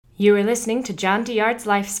You are listening to John Diard's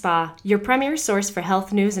Life Spa, your premier source for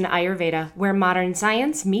health news and Ayurveda, where modern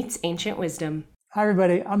science meets ancient wisdom. Hi,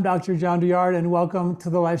 everybody. I'm Dr. John Diard, and welcome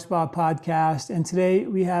to the Life Spa podcast. And today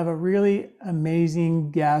we have a really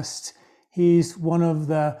amazing guest. He's one of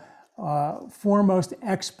the foremost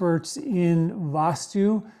experts in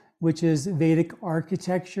Vastu, which is Vedic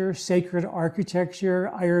architecture, sacred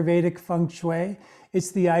architecture, Ayurvedic feng shui.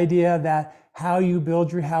 It's the idea that how you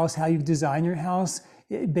build your house, how you design your house,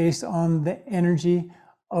 based on the energy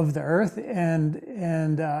of the earth, and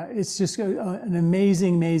it's just an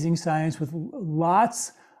amazing science with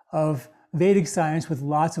lots of Vedic science with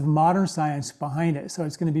lots of modern science behind it. So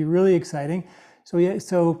it's going to be really exciting.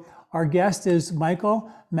 So our guest is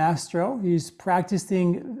Michael Mastro. He's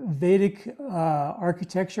practicing Vedic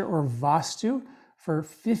architecture, or Vastu, for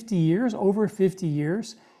 50 years, over 50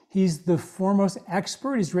 years. He's the foremost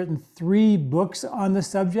expert. He's written 3 books on the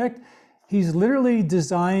subject. He's literally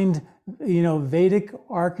designed, Vedic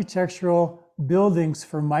architectural buildings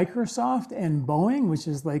for Microsoft and Boeing, which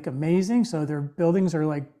is like amazing. So their buildings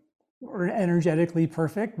are energetically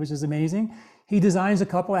perfect, which is amazing. He designs a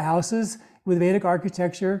couple of houses with Vedic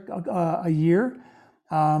architecture a year.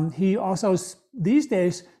 He also, these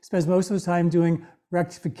days, spends most of his time doing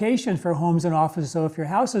rectification for homes and offices. So if your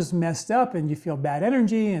house is messed up and you feel bad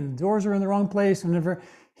energy and the doors are in the wrong place, whenever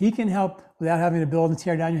he can help without having to build and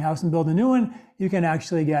tear down your house and build a new one, you can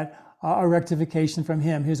actually get a rectification from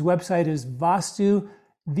him. His website is Vastu,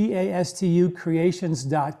 V-A-S-T-U,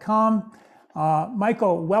 creations.com.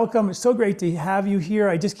 Michael, welcome. It's so great to have you here.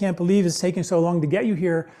 I just can't believe it's taken so long to get you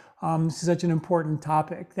here. This is such an important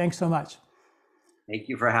topic. Thanks so much. Thank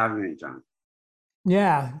you for having me, John.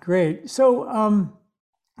 Yeah, great. So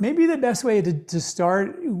maybe the best way to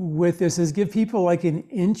start with this is give people like an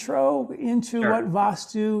intro into Sure. what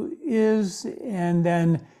Vastu is, and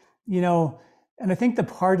then, and I think the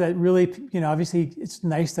part that really, obviously it's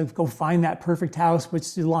nice to go find that perfect house, which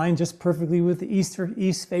is aligned just perfectly with the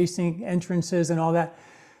east facing entrances and all that.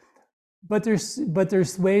 But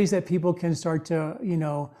there's ways that people can start to,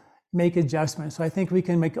 make adjustments. So I think we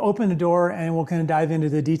can open the door and we'll kind of dive into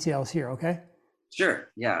the details here, okay? Sure.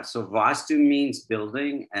 Yeah. So Vastu means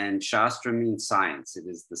building, and Shastra means science. It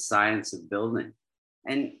is the science of building.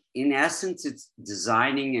 And in essence, it's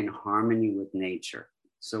designing in harmony with nature.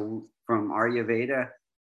 So from Ayurveda,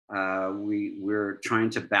 we're trying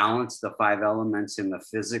to balance the 5 elements in the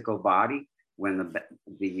physical body. When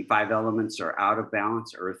the 5 elements are out of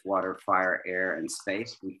balance, earth, water, fire, air, and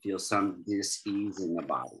space, we feel some dis-ease in the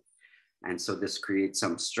body. And so this creates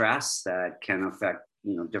some stress that can affect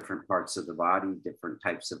different parts of the body, different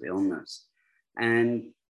types of illness.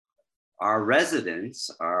 And our residence,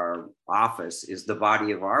 our office, is the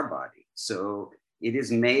body of our body. So it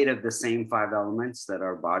is made of the same 5 elements that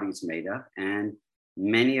our body's made of. And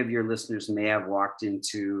many of your listeners may have walked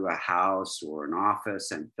into a house or an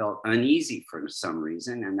office and felt uneasy for some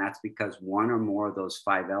reason. And that's because one or more of those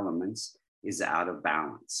 5 elements is out of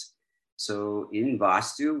balance. So in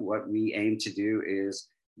Vastu, what we aim to do is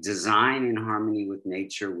design in harmony with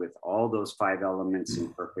nature with all those 5 elements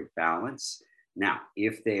in perfect balance. Now,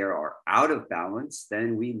 if they are out of balance,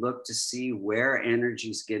 then we look to see where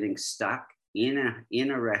energy is getting stuck in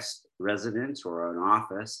a residence or an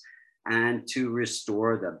office, and to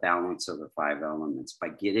restore the balance of the 5 elements by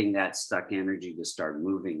getting that stuck energy to start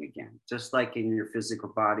moving again. Just like in your physical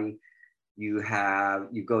body, you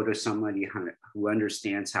go to somebody who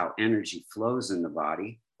understands how energy flows in the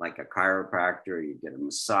body, like a chiropractor. You get a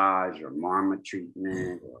massage or marma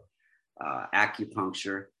treatment or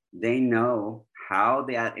acupuncture. They know how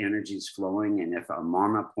that energy is flowing, and if a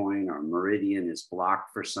marma point or meridian is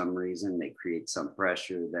blocked for some reason, they create some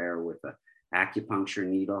pressure there with an acupuncture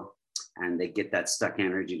needle, and they get that stuck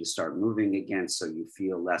energy to start moving again, so you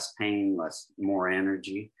feel less pain, more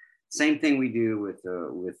energy. Same thing we do with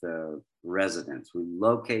the residents. We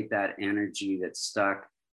locate that energy that's stuck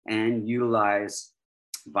and utilize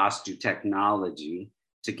Vastu technology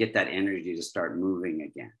to get that energy to start moving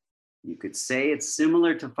again. You could say it's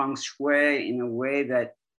similar to feng shui in a way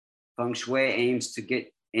that feng shui aims to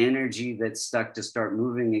get energy that's stuck to start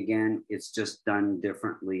moving again. It's just done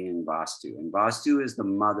differently in Vastu. And Vastu is the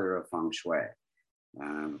mother of feng shui.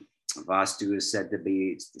 Vastu is said to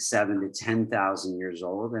be 7,000 to 10,000 years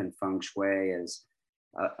old, and feng shui is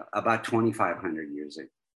about 2,500 years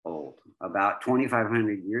old. About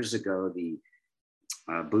 2,500 years ago, the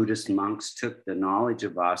Buddhist monks took the knowledge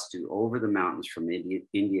of Vastu over the mountains from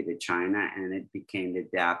India to China, and it became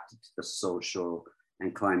adapted to the social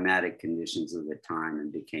and climatic conditions of the time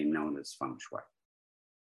and became known as feng shui.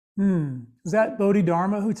 Was that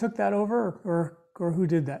Bodhidharma who took that over, or who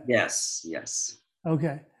did that? Yes.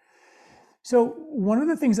 Okay. So one of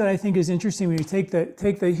the things that I think is interesting when you take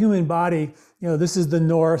the human body, this is the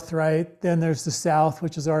north, right? Then there's the south,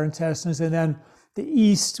 which is our intestines, and then the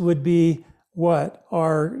east would be what?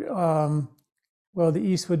 The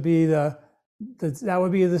east would be that's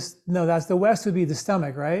the west would be the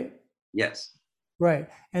stomach, right? Yes. Right.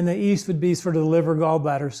 And the east would be sort of the liver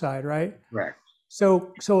gallbladder side, right? Correct.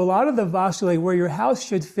 So a lot of the Vastu, like where your house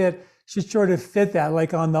should sort of fit that,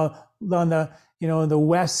 like on the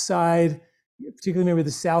west side, particularly maybe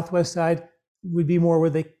the southwest side, would be more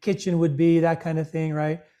where the kitchen would be, that kind of thing,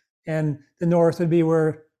 right? And the north would be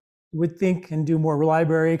where you would think and do more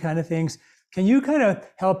library kind of things. Can you kind of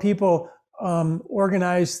help people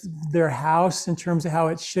organize their house in terms of how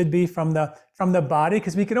it should be from the body?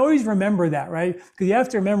 Because we can always remember that, right? Because you have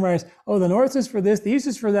to memorize, the north is for this, the east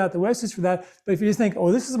is for that, the west is for that. But if you just think,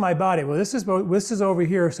 this is my body, well, this is over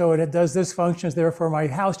here, so it does this functions, therefore my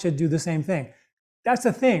house should do the same thing. That's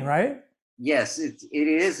the thing, right? Yes, it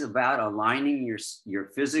is about aligning your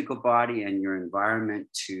physical body and your environment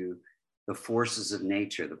to the forces of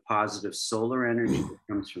nature, the positive solar energy that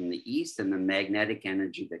comes from the east and the magnetic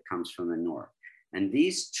energy that comes from the north. And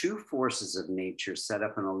these two forces of nature set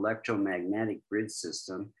up an electromagnetic grid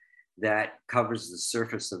system that covers the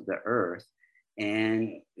surface of the earth.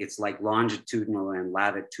 And it's like longitudinal and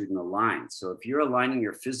latitudinal lines. So if you're aligning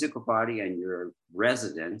your physical body and your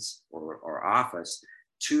residence or office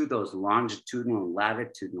to those longitudinal and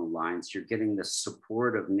latitudinal lines, you're getting the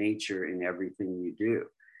support of nature in everything you do.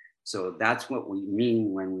 So that's what we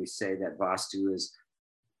mean when we say that Vastu is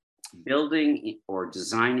building or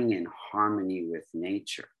designing in harmony with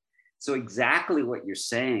nature. So exactly what you're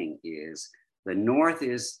saying is the north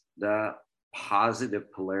is the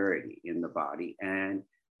positive polarity in the body and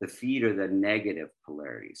the feet are the negative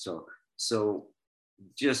polarity. So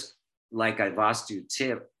just like a Vastu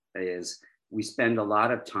tip is we spend a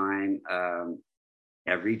lot of time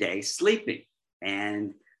every day sleeping.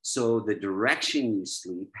 And so the direction you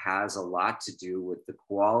sleep has a lot to do with the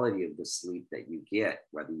quality of the sleep that you get,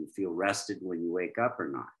 whether you feel rested when you wake up or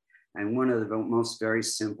not. And one of the most very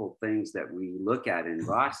simple things that we look at in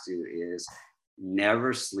Vastu is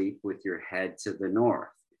never sleep with your head to the north,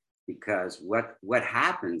 because what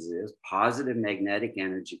happens is positive magnetic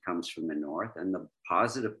energy comes from the north and the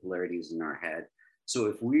positive polarities in our head. So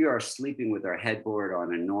if we are sleeping with our headboard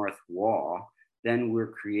on a north wall, then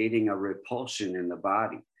we're creating a repulsion in the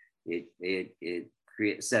body. It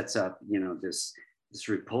sets up, this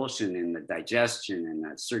repulsion in the digestion and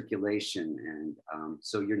that circulation. And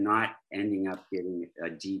so you're not ending up getting a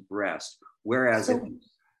deep rest. Whereas if you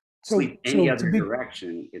sleep any other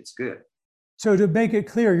direction, it's good. So to make it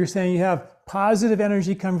clear, you're saying you have positive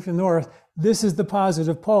energy coming from the north. This is the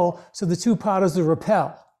positive pole. So the two poles will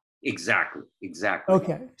repel. Exactly.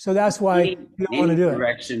 Okay, so that's why you don't want to do it.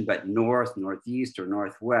 Direction, but north, northeast, or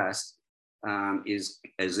northwest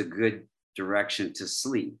is a good direction to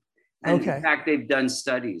sleep. And in fact, they've done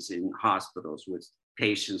studies in hospitals with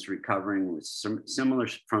patients recovering with similar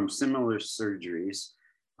surgeries.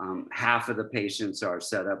 Half of the patients are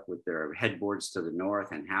set up with their headboards to the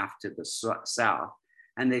north and half to the south.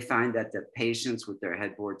 And they find that the patients with their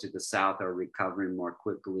headboard to the south are recovering more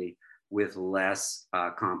quickly with less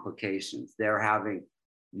complications. They're having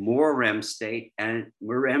more REM state and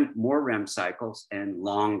more REM cycles and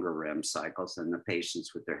longer REM cycles than the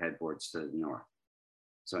patients with their headboards to the north.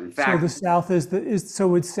 So in fact, so the south so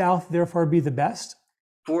would south therefore be the best?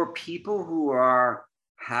 For people who are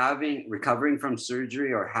recovering from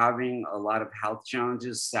surgery or having a lot of health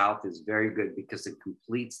challenges, south is very good because it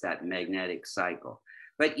completes that magnetic cycle.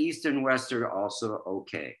 But east and west are also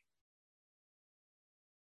okay.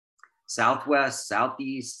 Southwest,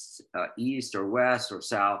 southeast, east or west or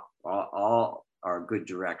south, all are good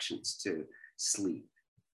directions to sleep.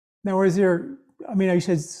 Now, you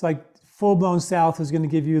said it's like full-blown south is going to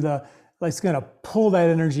give you it's going to pull that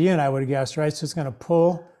energy in, I would guess, right? So it's going to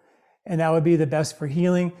pull, and that would be the best for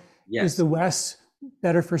healing. Yes. Is the west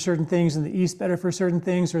better for certain things and the east better for certain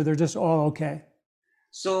things, or they're just all okay?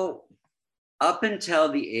 So up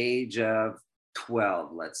until the age of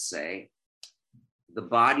 12, let's say, the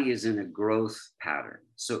body is in a growth pattern.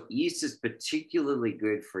 So east is particularly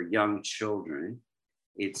good for young children.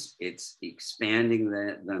 It's expanding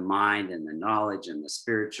the mind and the knowledge and the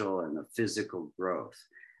spiritual and the physical growth.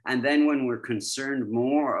 And then when we're concerned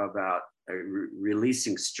more about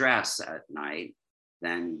releasing stress at night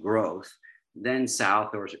than growth, then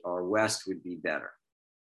south or west would be better.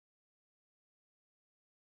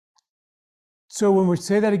 So when we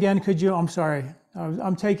say that again, I'm sorry,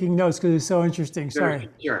 I'm taking notes because it's so interesting. Sorry.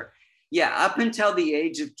 Sure. Yeah, up until the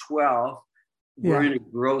age of 12, we're in a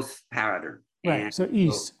growth pattern. Right, so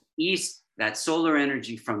east. So east, that solar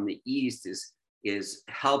energy from the east is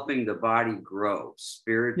helping the body grow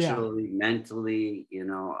spiritually, mentally,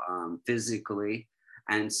 physically.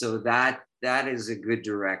 And so that is a good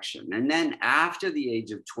direction. And then after the age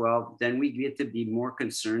of 12, then we get to be more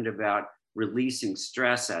concerned about releasing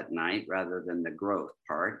stress at night rather than the growth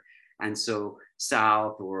part. And so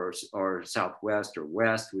south or southwest or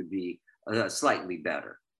west would be slightly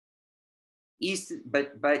better. East,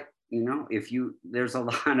 but there's a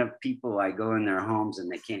lot of people, I go in their homes and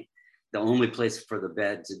the only place for the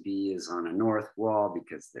bed to be is on a north wall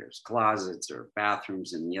because there's closets or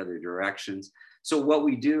bathrooms in the other directions. So what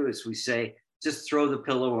we do is we say, just throw the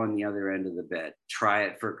pillow on the other end of the bed. Try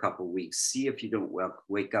it for a couple of weeks. See if you don't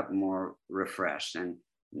wake up more refreshed. And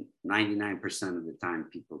 99% of the time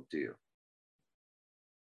people do.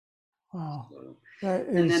 Wow. So,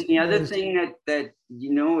 and then the other thing that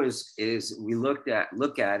is we look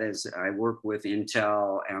at as I work with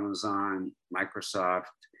Intel, Amazon, Microsoft,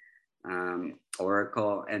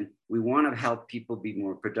 Oracle, and we want to help people be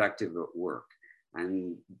more productive at work.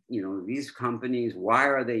 And these companies, why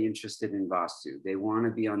are they interested in Vastu? They want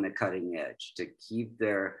to be on the cutting edge to keep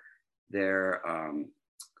the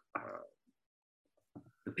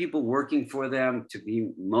people working for them to be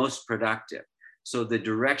most productive. So the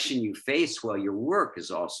direction you face while you work is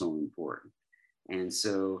also important. And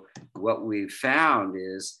so what we've found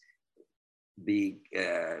is the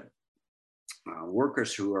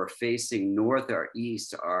workers who are facing north or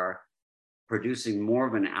east are producing more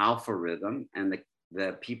of an alpha rhythm, and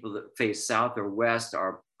the people that face south or west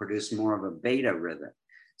are produce more of a beta rhythm.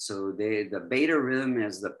 So the beta rhythm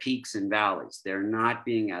is the peaks and valleys. They're not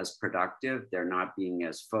being as productive. They're not being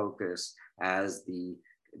as focused as the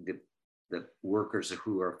workers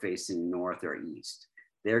who are facing north or east.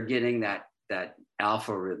 They're getting that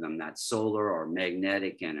alpha rhythm, that solar or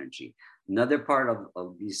magnetic energy. Another part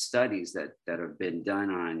of these studies that have been done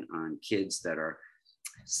on kids that are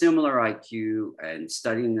similar IQ and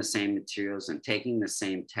studying the same materials and taking the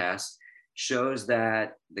same test shows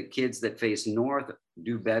that the kids that face north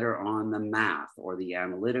do better on the math or the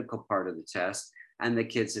analytical part of the test, and the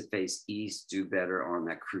kids that face east do better on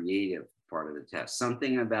that creative part of the test.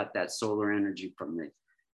 Something about that solar energy from the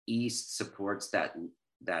east supports that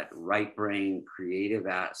right brain creative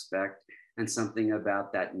aspect, and something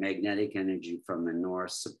about that magnetic energy from the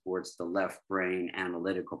north supports the left brain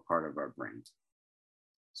analytical part of our brain.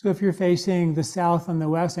 So if you're facing the south and the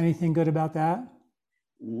west, anything good about that?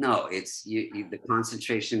 No, it's the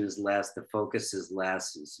concentration is less, the focus is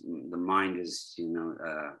less, the mind is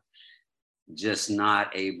just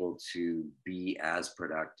not able to be as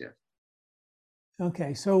productive.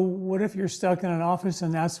 Okay, so what if you're stuck in an office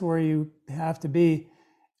and that's where you have to be?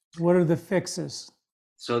 What are the fixes?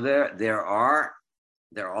 So there are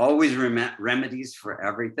always remedies for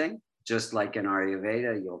everything. Just like in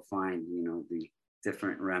Ayurveda, you'll find the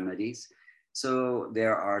different remedies. So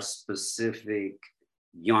there are specific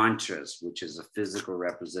yantras, which is a physical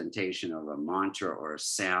representation of a mantra or a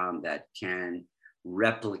sound that can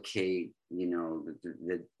replicate,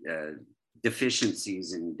 the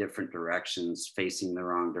deficiencies in different directions, facing the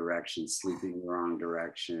wrong direction, sleeping the wrong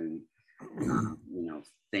direction,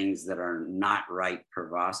 things that are not right per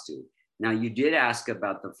Vastu. Now, you did ask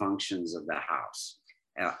about the functions of the house,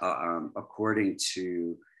 according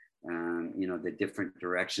to the different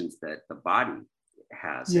directions that the body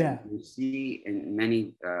has. Yeah. And you see in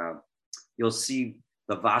many, you'll see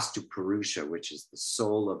the Vastu Purusha, which is the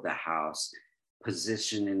soul of the house,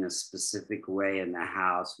 positioned in a specific way in the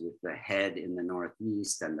house with the head in the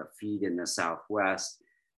northeast and the feet in the southwest,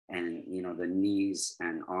 and the knees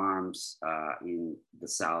and arms in the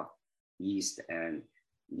southeast and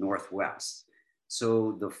northwest.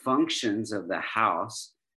 So the functions of the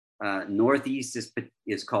house, northeast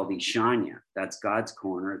is called Ishanya. That's God's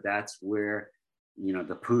corner. That's where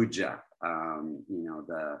the puja,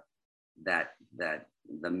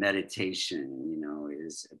 the meditation,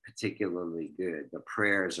 is particularly good. The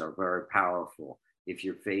prayers are very powerful if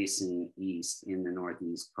you're facing east in the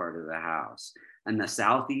northeast part of the house. And the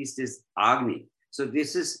southeast is Agni. So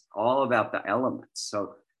this is all about the elements.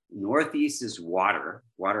 So northeast is water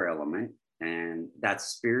element, and that's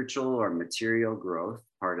spiritual or material growth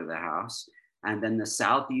part of the house. And then the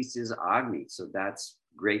southeast is Agni. So that's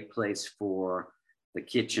great place for the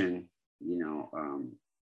kitchen,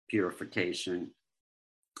 purification.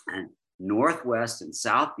 And northwest and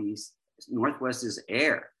southeast, northwest is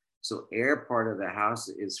air. So air part of the house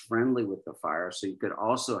is friendly with the fire. So you could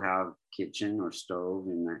also have kitchen or stove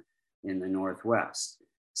in the northwest.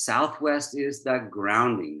 Southwest is the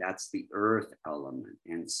grounding. That's the earth element.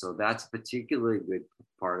 And so that's particularly good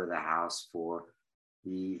part of the house for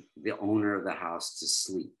the owner of the house to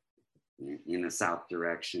sleep in the south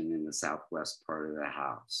direction, in the southwest part of the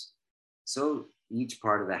house. So each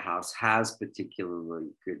part of the house has particularly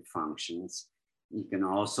good functions. You can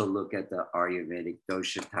also look at the Ayurvedic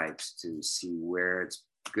dosha types to see where it's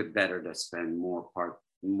better to spend more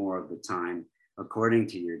of the time according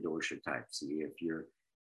to your dosha type. See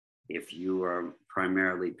if you are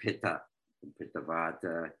primarily pitta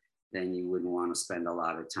vata, then you wouldn't want to spend a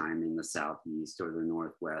lot of time in the southeast or the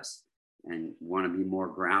northwest, and want to be more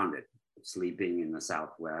grounded, sleeping in the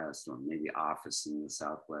southwest, or maybe office in the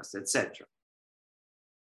southwest, etc.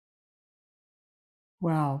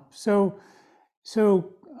 Wow. So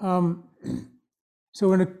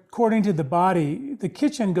according to the body, the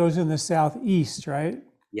kitchen goes in the southeast, right?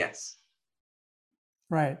 Yes.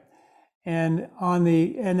 Right. And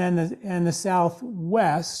the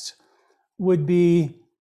southwest would be,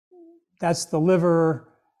 that's the liver,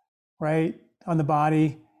 right, on the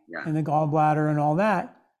body, Yeah. and the gallbladder and all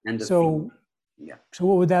that. And the so feet. Yeah. So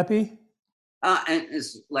what would that be? And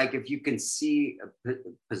it's like if you can see a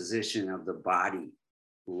position of the body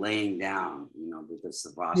laying down, with the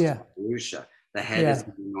Savasana Purusha, the head is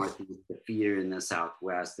in the northeast, the feet are in the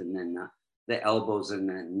southwest, and then the elbows and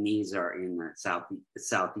the knees are in the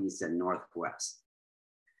southeast and northwest.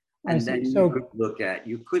 And then you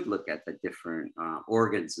could look at the different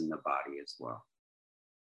organs in the body as well.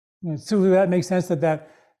 So that makes sense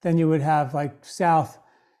that then you would have like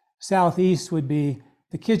southeast would be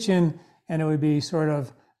the kitchen, and it would be sort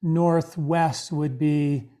of northwest would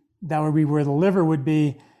be where the liver would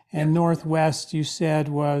be, and northwest you said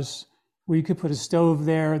was where you could put a stove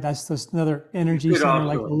there. That's just another energy center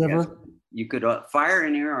like the liver. Yes, you could fire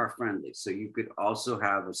and air are friendly, so you could also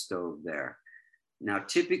have a stove there. Now,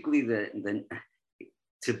 typically,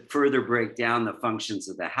 to further break down the functions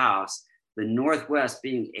of the house, the northwest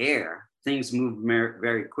being air, things move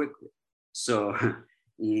very quickly. So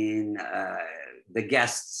the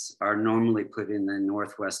guests are normally put in the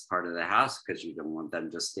northwest part of the house because you don't want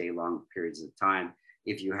them to stay long periods of time.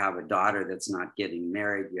 If you have a daughter that's not getting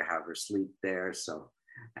married, you have her sleep there. So,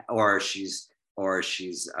 or she's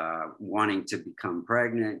wanting to become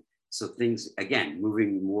pregnant. So things, again,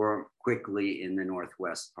 moving more quickly in the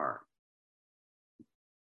northwest part.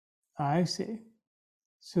 I see.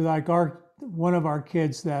 So like one of our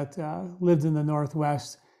kids that lived in the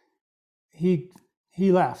northwest, he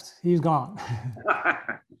left. He's gone.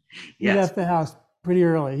 He left the house pretty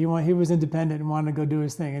early. He was independent and wanted to go do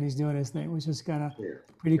his thing, and he's doing his thing, which is kind of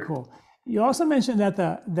pretty cool. You also mentioned that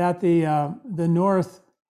the north,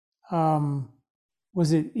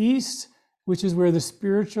 was it east, which is where the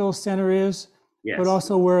spiritual center is, but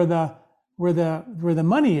also where the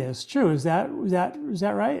money is. True. Is that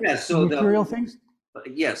right? Yeah. So material things.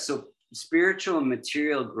 Yes. So spiritual and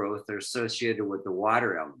material growth are associated with the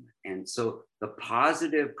water element. And so the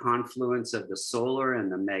positive confluence of the solar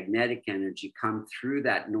and the magnetic energy come through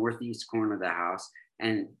that northeast corner of the house.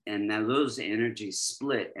 And now those energies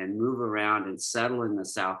split and move around and settle in the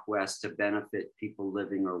southwest to benefit people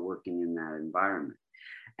living or working in that environment.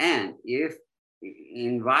 And if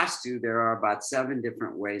in Vastu, there are about 7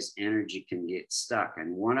 different ways energy can get stuck.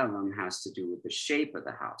 And one of them has to do with the shape of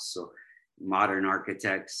the house. So modern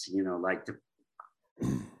architects, like to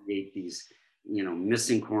create these,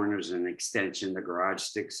 missing corners and extension, the garage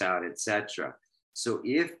sticks out, etc. So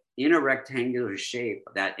if in a rectangular shape,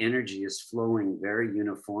 that energy is flowing very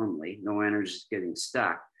uniformly, no energy is getting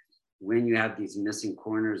stuck. When you have these missing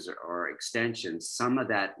corners or extensions, some of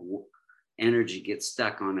that energy gets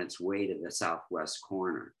stuck on its way to the southwest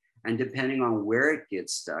corner. And depending on where it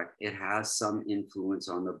gets stuck, it has some influence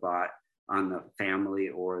on the family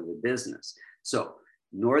or the business. So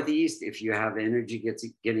northeast, if you have energy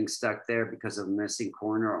getting stuck there because of a missing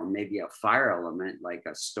corner or maybe a fire element like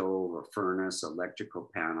a stove or furnace, electrical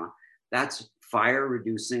panel, that's fire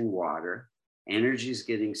reducing water, energy is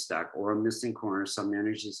getting stuck, or a missing corner, some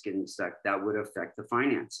energy is getting stuck, that would affect the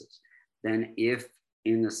finances. Then if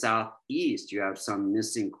in the southeast, you have some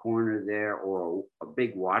missing corner there or a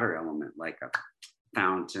big water element like a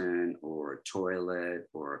fountain or a toilet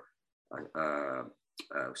or a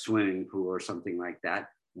swimming pool or something like that,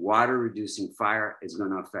 water reducing fire is going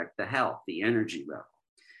to affect the health, the energy level.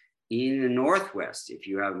 In the northwest, if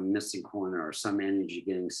you have a missing corner or some energy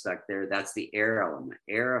getting stuck there, that's the air element.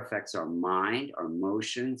 Air affects our mind, our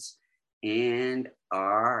emotions, and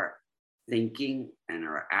our thinking and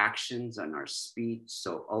our actions and our speech.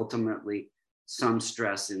 So ultimately, some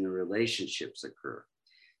stress in the relationships occur.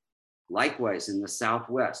 Likewise, in the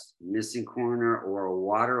southwest, missing corner or a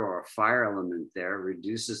water or a fire element there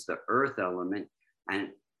reduces the earth element, and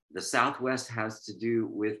The Southwest has to do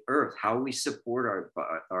with earth, how we support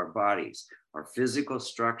our bodies, our physical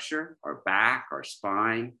structure, our back, our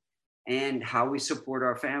spine, and how we support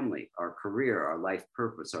our family, our career, our life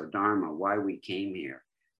purpose, our dharma, why we came here.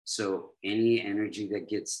 So any energy that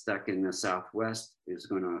gets stuck in the Southwest is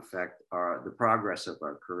going to affect the progress of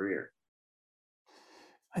our career.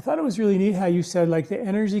 I thought it was really neat how you said like the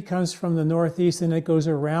energy comes from the Northeast and it goes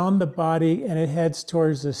around the body and it heads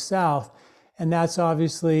towards the South. And that's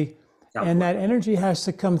obviously, Southwest. And that energy has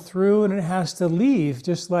to come through and it has to leave,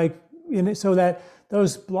 just like in it, so that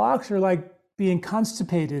those blocks are like being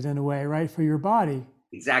constipated in a way, right, for your body.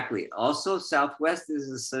 Exactly. Also, Southwest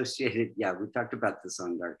is associated, yeah, we talked about this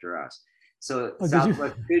on Dr. Ross. So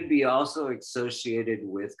Southwest could be also associated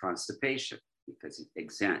with constipation, because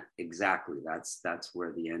exactly that's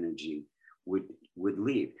where the energy would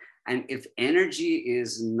leave. And if energy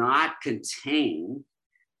is not contained,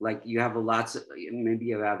 like you have maybe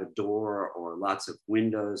you have a door or lots of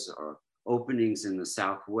windows or openings in the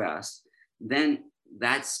Southwest, then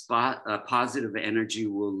that positive energy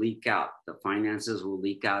will leak out. The finances will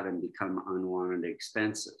leak out and become unwanted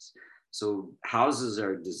expenses. So houses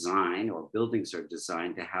are designed, or buildings are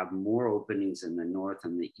designed, to have more openings in the north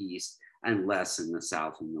and the east and less in the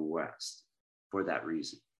south and the west for that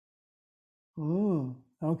reason. Oh,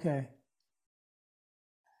 okay.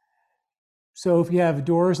 So if you have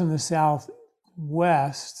doors in the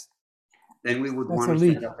southwest, then we would want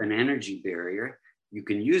to set up an energy barrier. You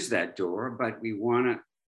can use that door, but we want to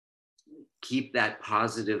keep that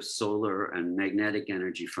positive solar and magnetic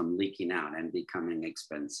energy from leaking out and becoming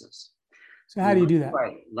expenses. So how do you do that?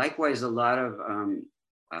 Likewise, a lot of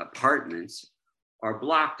apartments are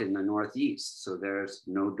blocked in the Northeast. So there's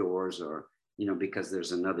no doors, or, because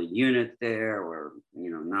there's another unit there, or,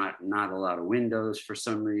 not a lot of windows for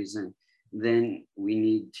some reason. Then we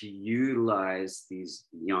need to utilize these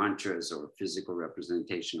yantras, or physical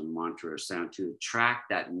representation of mantra or sound, to attract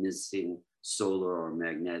that missing solar or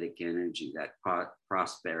magnetic energy, that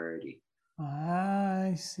prosperity.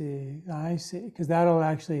 I see. Because that'll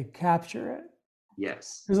actually capture it.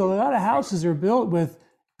 Yes. Because a lot of houses are built with,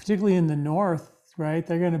 particularly in the north, right?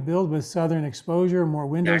 They're going to build with southern exposure, more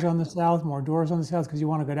windows on the south, more doors on the south, because you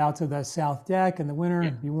want to go out to the south deck in the winter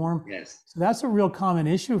and be warm. Yes. So that's a real common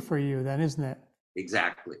issue for you then, isn't it?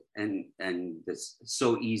 Exactly. And it's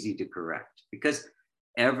so easy to correct, because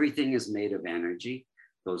everything is made of energy,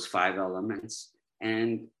 those 5 elements.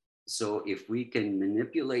 And so if we can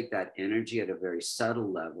manipulate that energy at a very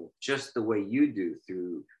subtle level, just the way you do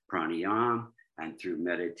through pranayama and through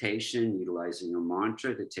meditation, utilizing a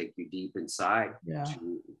mantra to take you deep inside,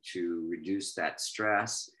 to reduce that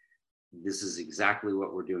stress. This is exactly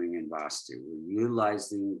what we're doing in Vastu. We're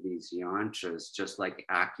utilizing these yantras, just like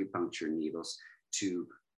acupuncture needles, to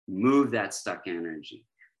move that stuck energy,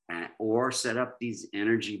 or set up these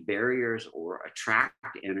energy barriers, or attract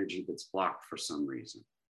energy that's blocked for some reason.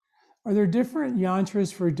 Are there different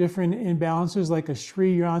yantras for different imbalances, like a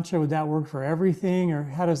Shri yantra? Would that work for everything, or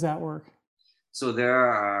how does that work? So there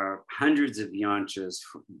are hundreds of yantras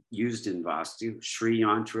used in Vastu. Shri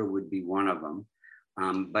yantra would be one of them,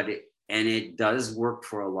 but it does work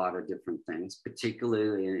for a lot of different things,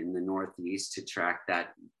 particularly in the Northeast, to track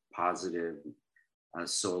that positive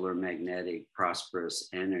solar, magnetic, prosperous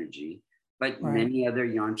energy. But many other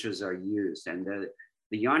yantras are used, and the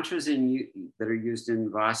yantras that are used in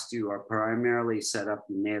Vastu are primarily set up.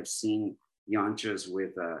 You may have seen yantras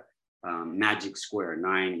with a magic square,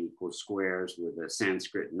 9 equal squares with a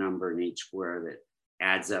Sanskrit number in each square that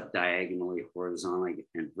adds up diagonally, horizontally,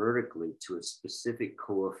 and vertically to a specific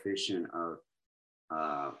coefficient of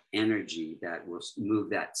energy that will move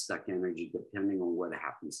that stuck energy, depending on what it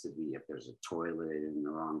happens to be. If there's a toilet in the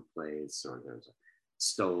wrong place, or there's a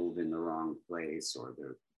stove in the wrong place, or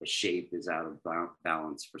the shape is out of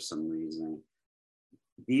balance for some reason.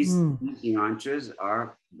 These yantras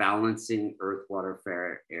are balancing earth, water,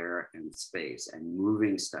 fire, air, and space, and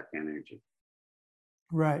moving stuck energy.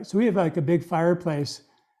 Right. So we have like a big fireplace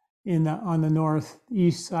on the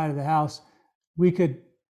northeast side of the house. We could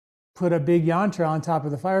put a big yantra on top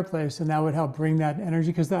of the fireplace, and that would help bring that energy,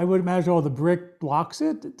 because I would imagine all the brick blocks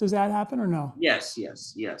it. Does that happen or no? Yes.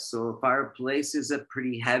 So a fireplace is a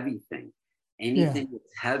pretty heavy thing. Anything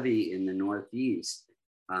that's heavy in the Northeast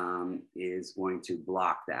is going to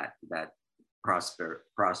block that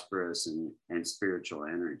prosperous and spiritual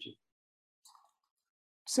energy.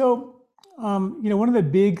 So, one of the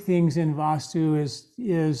big things in Vastu is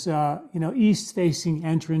east-facing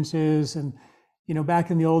entrances, and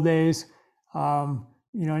back in the old days,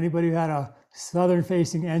 anybody who had a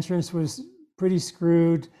southern-facing entrance was pretty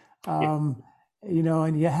screwed.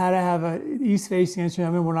 and you had to have a east facing entrance. I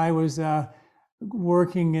remember when I was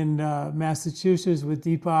working in Massachusetts with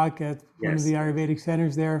Deepak at one of Yes. the Ayurvedic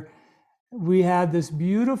centers there, we had this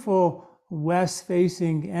beautiful west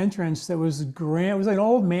facing entrance that was grand. It was like an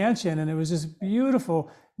old mansion, and it was just beautiful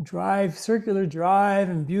drive, circular drive,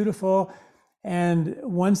 and beautiful. And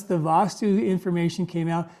once the Vastu information came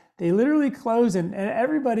out, they literally closed, and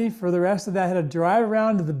everybody for the rest of that had to drive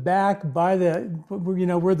around to the back by the,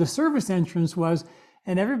 where the service entrance was.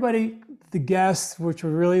 And everybody, the guests, which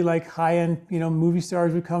were really like high-end, movie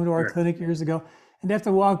stars, would come to our Sure. clinic years ago, and they have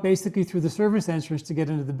to walk basically through the service entrance to get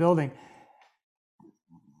into the building.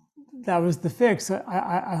 That was the fix.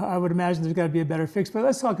 I would imagine there's got to be a better fix. But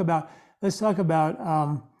let's talk about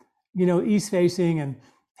east facing, and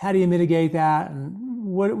how do you mitigate that, and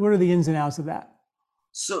what are the ins and outs of that?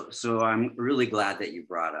 So I'm really glad that you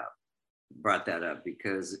brought that up,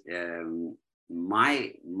 because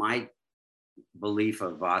my belief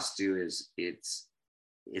of Vastu is it's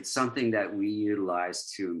something that we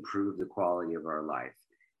utilize to improve the quality of our life.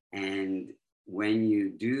 And when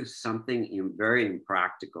you do something very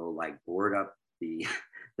impractical, like board up the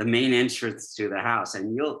main entrance to the house,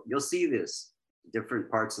 and you'll see this different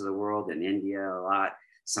parts of the world, in India a lot,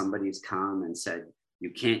 somebody's come and said,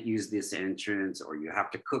 you can't use this entrance, or you have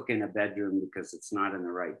to cook in a bedroom because it's not in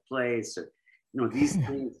the right place. Or, these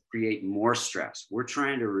things create more stress. We're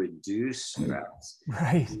trying to reduce stress.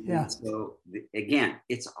 Right. Yeah. And so again,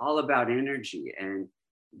 it's all about energy. And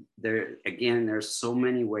there's so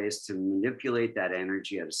many ways to manipulate that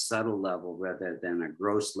energy at a subtle level rather than a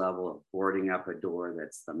gross level of boarding up a door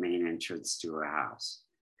that's the main entrance to a house.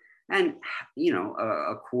 And,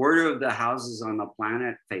 a quarter of the houses on the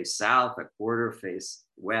planet face south, a quarter face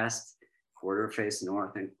west, a quarter face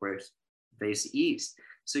north, and a quarter face east.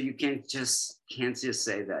 So you can't just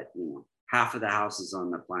say that, half of the houses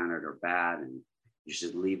on the planet are bad and you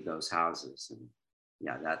should leave those houses. And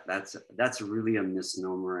yeah, that's really a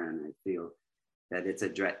misnomer. And I feel that it's a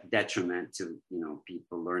detriment to,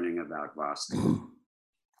 people learning about Vastu.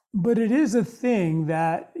 But it is a thing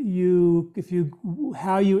that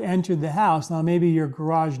how you entered the house. Now, maybe your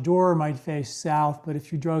garage door might face south, but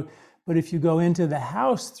if you go into the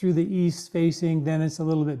house through the east facing, then it's a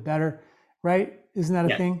little bit better, right? Isn't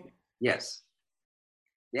that a thing? Yes.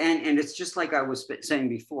 And it's just like I was saying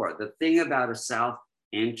before, the thing about a south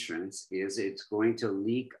entrance is it's going to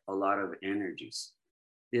leak a lot of energies,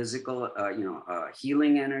 physical,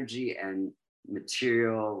 healing energy, and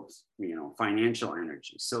material, financial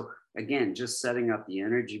energy. So again, just setting up the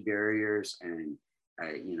energy barriers and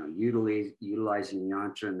utilizing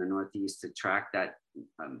yantra in the Northeast to track that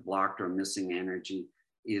blocked or missing energy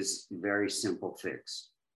is very simple fix.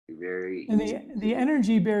 Very and the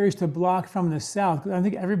energy barriers to block from the south. I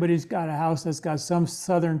think everybody's got a house that's got some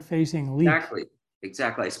southern facing leak.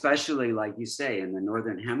 Exactly. Especially like you say, in the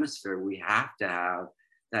Northern Hemisphere, we have to have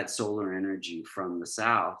that solar energy from the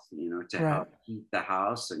south, to help heat the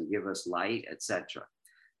house and give us light, etc.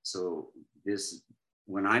 So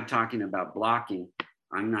when I'm talking about blocking,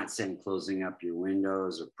 I'm not saying closing up your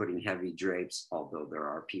windows or putting heavy drapes, although there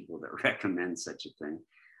are people that recommend such a thing.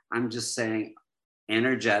 I'm just saying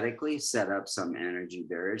energetically set up some energy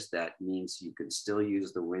barriers. That means you can still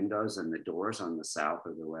use the windows and the doors on the south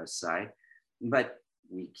or the west side, but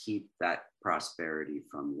we keep that prosperity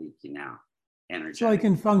from leaking out. So like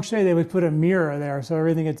in Feng Shui, they would put a mirror there so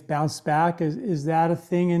everything gets bounced back. Is that a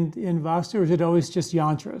thing in Vastu, or is it always just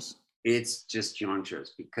yantras? It's just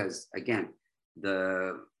yantras, because again,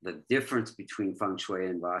 the difference between Feng Shui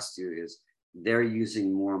and Vastu is they're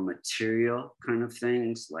using more material kind of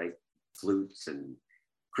things like flutes and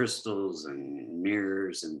crystals and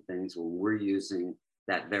mirrors and things, when we're using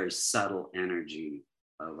that very subtle energy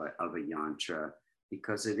of a yantra,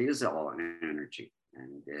 because it is all an energy.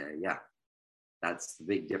 And that's the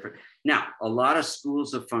big difference. Now, a lot of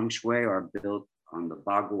schools of Feng Shui are built on the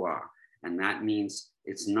Bagua, and that means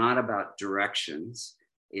it's not about directions.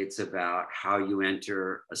 It's about how you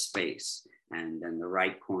enter a space. And then the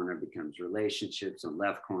right corner becomes relationships, and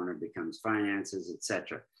left corner becomes finances,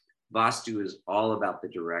 etc. Vastu is all about the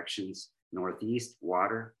directions: northeast,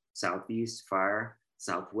 water; southeast, fire;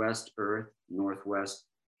 southwest, earth; northwest,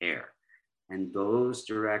 air. And those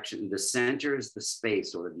directions, the center is the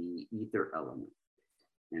space or the ether element.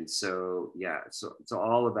 And so, so it's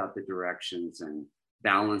all about the directions and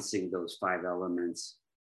balancing those 5 elements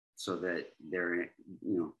so that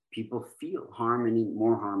people feel harmony,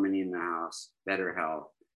 more harmony in the house, better health,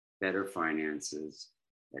 better finances,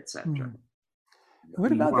 etc.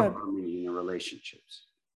 What about more that harmony in the relationships?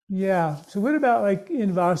 Yeah. So what about like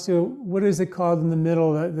in Vastu? What is it called in the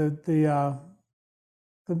middle?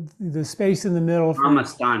 the space in the middle for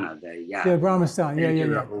Brahmasthana, yeah, Brahmasthana.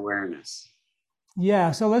 center of awareness.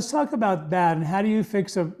 Yeah, so let's talk about that. And how do you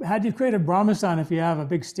create a Brahmasthana if you have a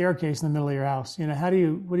big staircase in the middle of your house? You know,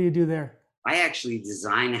 what do you do there? I actually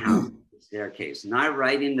design a house staircase, not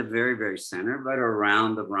right in the very, very center, but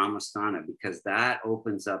around the Brahmasthana, because that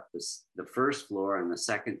opens up the first floor and the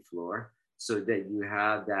second floor, so that you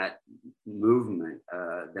have that movement,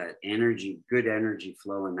 that energy, good energy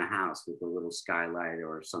flow in the house with a little skylight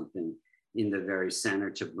or something in the very center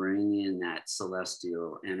to bring in that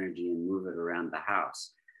celestial energy and move it around the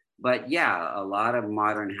house. But yeah, a lot of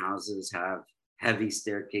modern houses have heavy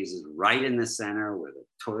staircases right in the center with a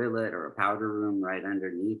toilet or a powder room right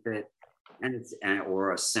underneath it,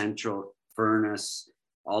 or a central furnace.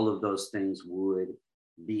 All of those things would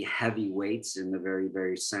be heavy weights in the very,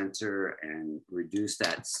 very center and reduce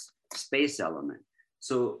that space element.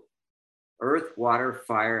 So earth, water,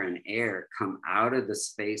 fire, and air come out of the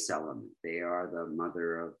space element. They are the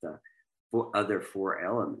mother of the other four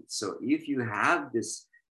elements. So if you have this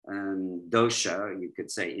dosha, you could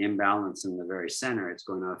say imbalance in the very center, it's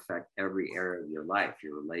going to affect every area of your life,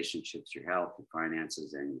 your relationships, your health, your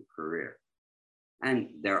finances, and your career. And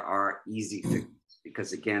there are easy fixes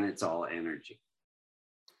because, again, it's all energy.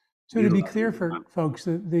 So to be clear for folks,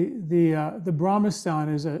 the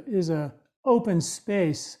Brahmasthana is a open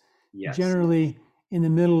space. Yes. Generally in the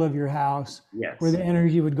middle of your house, yes, where the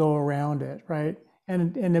energy would go around it, right?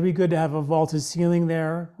 And it'd be good to have a vaulted ceiling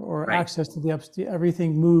there or right. Access to the upstairs.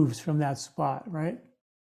 Everything moves from that spot, right?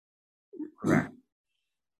 Correct.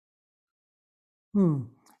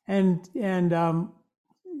 And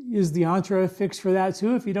is the yantra fixed for that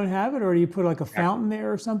too? If you don't have it, or do you put like a fountain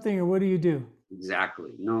there or something, or what do you do?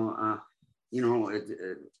 Exactly. No,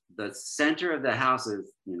 the center of the house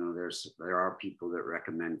is, there are people that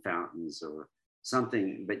recommend fountains or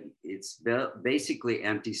something, but it's basically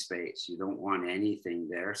empty space. You don't want anything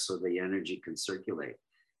there so the energy can circulate.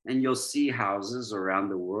 And you'll see houses around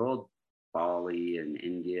the world, Bali and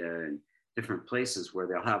India and different places, where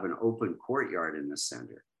they'll have an open courtyard in the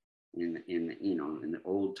center. In the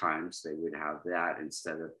old times, they would have that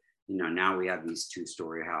instead of, now we have these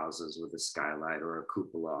 2-story houses with a skylight or a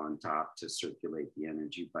cupola on top to circulate the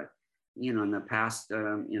energy. But, in the past,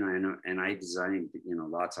 and I designed,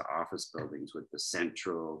 lots of office buildings with the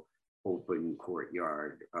central open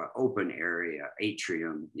courtyard, open area,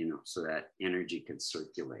 atrium, so that energy can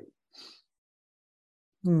circulate.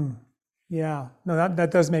 Yeah, no,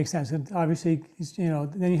 that does make sense. And obviously,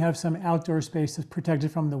 then you have some outdoor space that's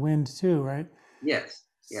protected from the wind too, right? Yes.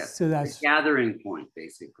 Yes, so that's a gathering point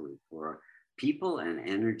basically for people and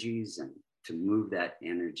energies, and to move that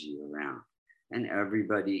energy around. And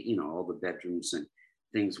everybody, all the bedrooms and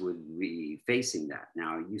things would be facing that.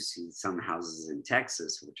 Now you see some houses in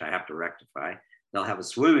Texas, which I have to rectify, they'll have a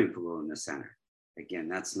swimming pool in the center. Again,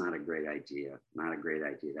 that's not a great idea. Not a great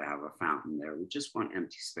idea to have a fountain there. We just want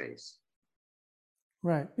empty space.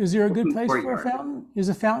 Right. Is there a good place for a fountain? Is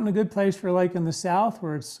a fountain a good place for, like in the South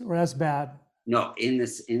where that's bad? No, in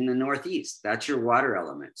the Northeast, that's your water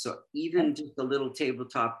element. So even just a little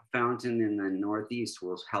tabletop fountain in the Northeast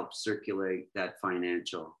will help circulate that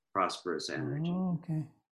financial, prosperous energy. Oh, okay.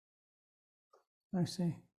 I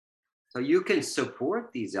see. So you can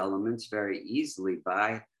support these elements very easily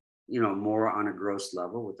by, more on a gross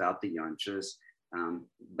level without the yantras,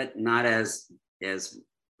 but not as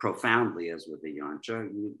profoundly as with the yantra,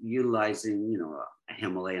 utilizing, a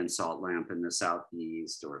Himalayan salt lamp in the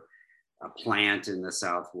Southeast, or a plant in the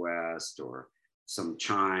Southwest, or some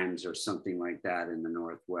chimes or something like that in the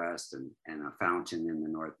Northwest, and a fountain in the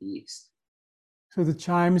Northeast. So the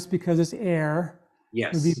chimes, because it's air,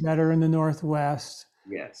 yes, would be better in the Northwest.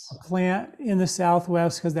 Yes. A plant in the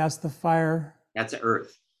Southwest, because that's the fire. That's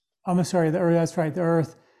earth. I'm sorry, the earth, that's right, the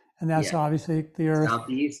earth. And that's obviously the earth.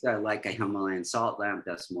 Southeast, I like a Himalayan salt lamp.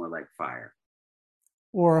 That's more like fire.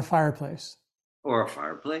 Or a fireplace. Or a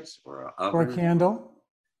fireplace, or a oven, or a candle.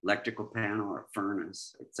 Electrical panel, or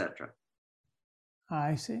furnace, etc.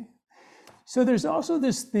 I see. So there's also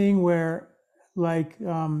this thing where, like,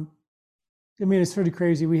 it's pretty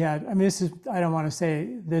crazy. I don't want to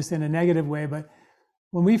say this in a negative way, but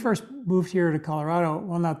when we first moved here to Colorado,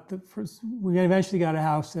 we eventually got a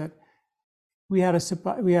house that we had a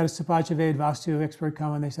Sapacheved Vastu expert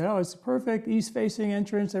come, and they said, oh, it's a perfect east-facing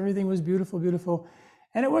entrance. Everything was beautiful, beautiful.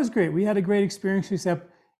 And it was great. We had a great experience, except,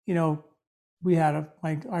 we had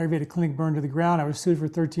my Ayurveda clinic burned to the ground. I was sued for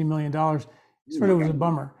 $13 million. Sort of was a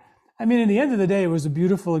bummer. In the end of the day, it was a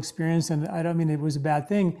beautiful experience, and I don't mean it was a bad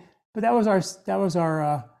thing, but that was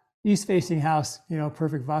our east-facing house,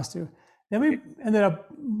 perfect Vastu. Then we ended up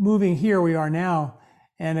moving here we are now,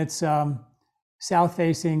 and it's south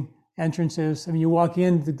facing entrances. I mean, you walk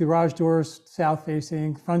in, the garage doors south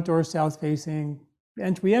facing, front door south facing,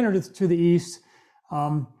 and we entered to the east.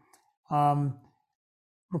 Um, um,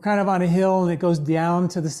 we're kind of on a hill and it goes down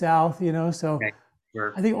to the south, so Okay.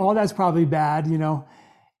 Sure. I think all that's probably bad,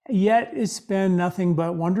 Yet it's been nothing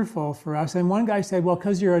but wonderful for us. And one guy said, well,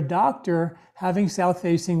 because you're a doctor, having south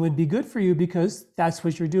facing would be good for you because that's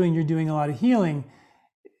what you're doing. You're doing a lot of healing.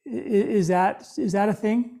 Is that a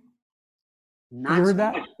thing? Not you so heard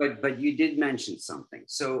that? much, but you did mention something.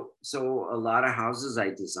 So a lot of houses I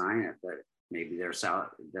design it that maybe they're south,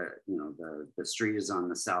 the street is on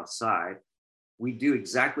the south side. We do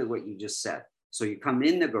exactly what you just said. So you come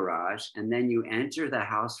in the garage and then you enter the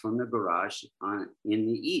house from the garage in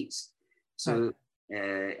the east. So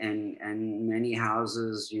and many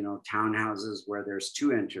houses, townhouses where there's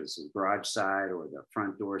two entrances, garage side or the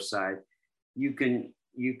front door side, you can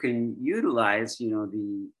utilize,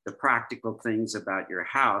 the practical things about your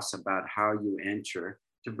house, about how you enter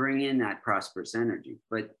to bring in that prosperous energy.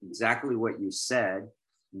 But exactly what you said,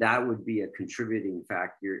 that would be a contributing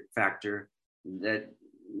factor that,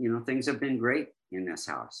 things have been great in this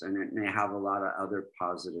house, and it may have a lot of other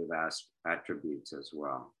positive attributes as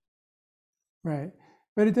well. Right.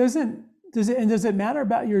 But does it matter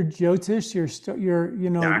about your Jyotish, your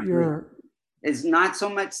It's not so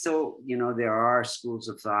much so, there are schools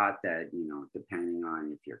of thought that, depending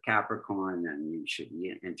on if you're Capricorn, then you should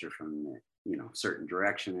enter from the, certain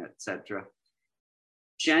direction, etc.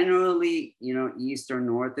 Generally, east or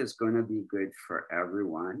north is going to be good for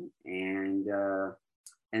everyone.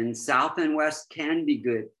 And south and west can be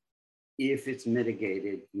good if it's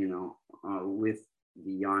mitigated, with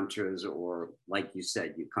the yantras, or like you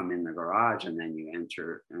said, you come in the garage and then you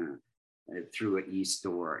enter through an east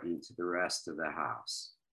door into the rest of the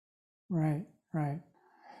house. Right.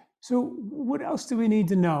 So what else do we need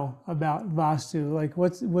to know about Vastu? Like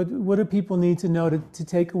what do people need to know to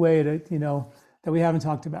take away that we haven't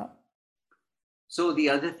talked about? So the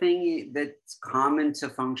other thing that's common to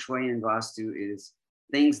feng shui and Vastu is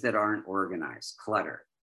things that aren't organized, clutter.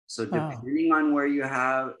 So depending on where you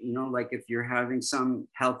have, like if you're having some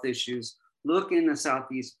health issues, look in the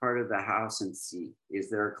southeast part of the house and see, is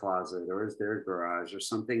there a closet or is there a garage or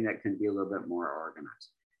something that can be a little bit more organized?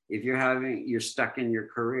 If you're stuck in your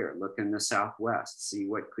career, look in the southwest, see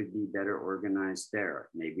what could be better organized there.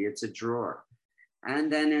 Maybe it's a drawer.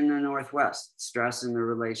 And then in the northwest, stress in the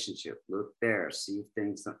relationship, look there, see if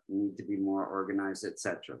things need to be more organized,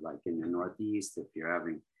 etc. Like in the northeast, if you're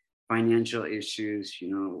having financial issues,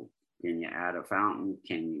 can you add a fountain?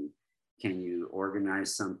 Can you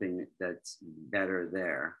organize something that's better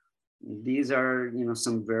there? These are,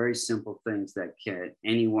 some very simple things that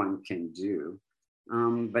anyone can do.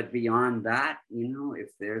 But beyond that, if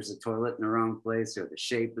there's a toilet in the wrong place or the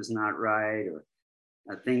shape is not right, or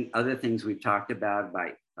other things we've talked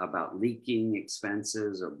about leaking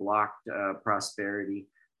expenses or blocked prosperity,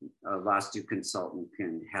 a Vastu consultant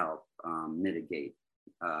can help mitigate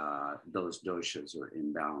those doshas or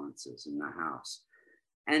imbalances in the house.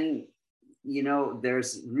 And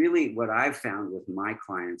there's really, what I've found with my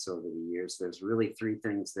clients over the years, there's really three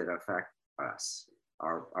things that affect us: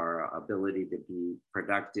 our ability to be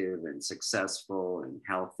productive and successful and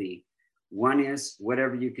healthy. One is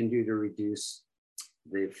whatever you can do to reduce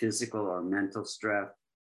the physical or mental stress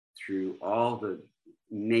through all the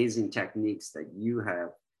amazing techniques that you have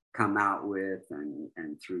come out with,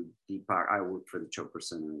 and through Deepak. I work for the Chopra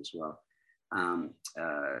Center as well.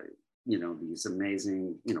 These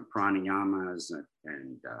amazing, pranayamas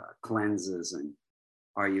and cleanses and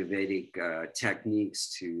Ayurvedic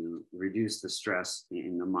techniques to reduce the stress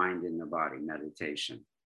in the mind and the body, meditation.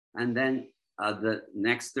 And then the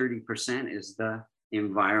next 30% is the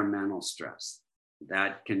environmental stress.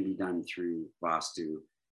 That can be done through Vastu.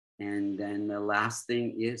 And then the last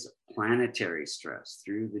thing is planetary stress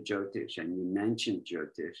through the Jyotish. And you mentioned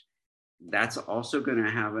Jyotish. That's also going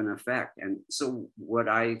to have an effect. And so what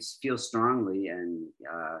I feel strongly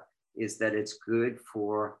is that it's good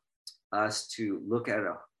for us to look at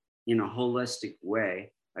in a holistic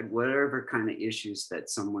way at whatever kind of issues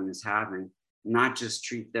that someone is having, not just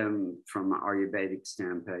treat them from an Ayurvedic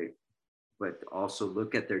standpoint, but also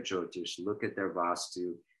look at their Jyotish, look at their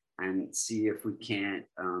Vastu, and see if we can't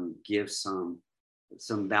give some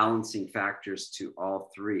balancing factors to all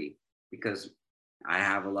three. Because I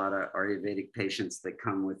have a lot of Ayurvedic patients that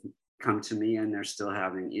come to me and they're still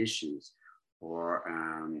having issues, or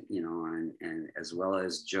and as well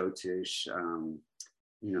as Jyotish,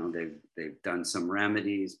 they've done some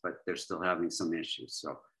remedies, but they're still having some issues.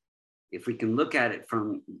 So if we can look at it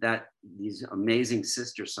from these amazing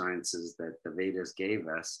sister sciences that the Vedas gave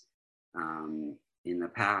us, In the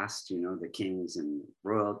past, the kings and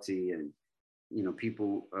royalty and,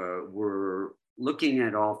 people were looking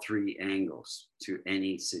at all three angles to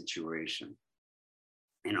any situation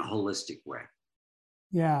in a holistic way.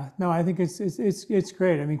 Yeah, no, I think it's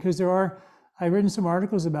great. I mean, because I've written some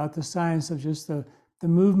articles about the science of just the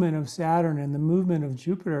movement of Saturn and the movement of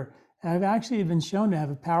Jupiter. And I've actually been shown to have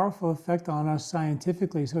a powerful effect on us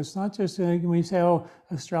scientifically. So it's not just when you say, oh,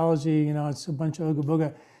 astrology, it's a bunch of ooga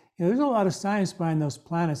booga. There's a lot of science behind those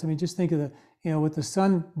planets. I mean, just think of what the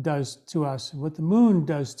sun does to us, what the moon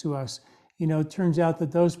does to us. It turns out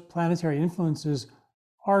that those planetary influences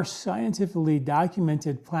are scientifically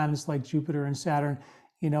documented planets like Jupiter and Saturn,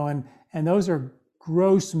 and those are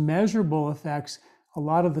gross measurable effects. A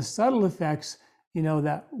lot of the subtle effects,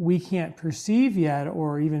 that we can't perceive yet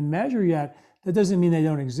or even measure yet, that doesn't mean they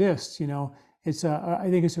don't exist. I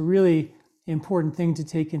think it's a really important thing to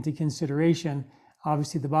take into consideration.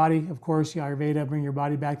 Obviously, the body, of course, your Ayurveda, bring your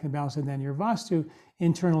body back in balance, and then your Vastu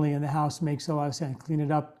internally in the house makes a lot of sense. Clean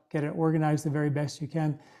it up, get it organized the very best you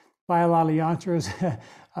can. Buy a lot of yantras.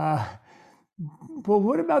 But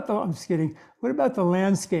what about I'm just kidding. What about the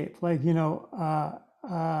landscape? Like, your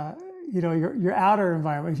outer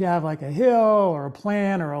environment. If you have like a hill or a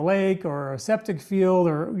plant or a lake or a septic field,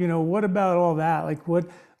 or, what about all that? Like,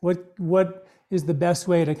 what is the best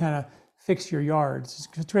way to kind of fix your yards?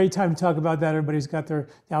 It's a great time to talk about that. Everybody's got their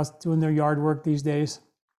house doing their yard work these days.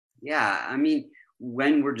 Yeah, I mean,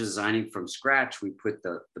 when we're designing from scratch, we put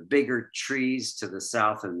the bigger trees to the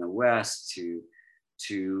south and the west to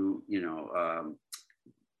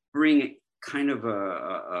bring kind of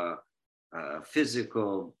a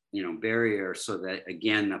physical barrier, so that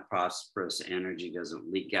again the prosperous energy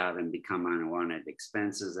doesn't leak out and become unwanted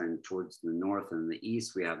expenses. And towards the north and the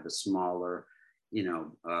east, we have the smaller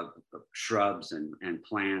shrubs and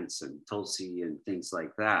plants and tulsi and things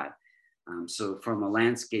like that. So from a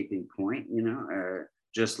landscaping point,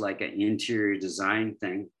 just like an interior design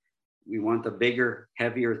thing, we want the bigger,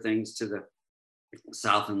 heavier things to the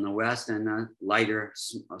south and the west, and the lighter,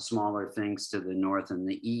 smaller things to the north and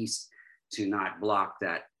the east, to not block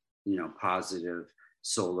that, positive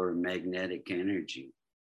solar magnetic energy.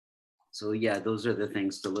 So yeah, those are the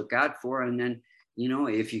things to look out for. And then,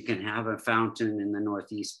 if you can have a fountain in the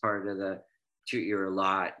northeast part of your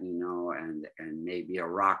lot, and maybe a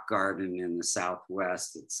rock garden in the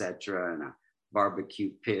southwest, etc., and a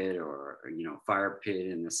barbecue pit or fire pit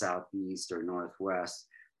in the southeast or northwest.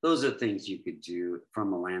 Those are things you could do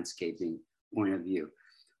from a landscaping point of view.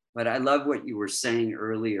 But I love what you were saying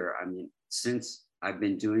earlier. I mean, since I've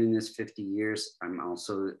been doing this 50 years, I'm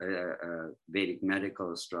also a Vedic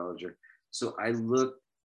medical astrologer. So I look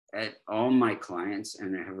at all my clients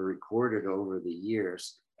and I have recorded over the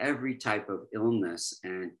years every type of illness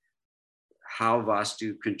and how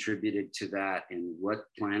Vastu contributed to that, and what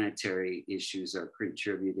planetary issues are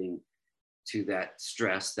contributing to that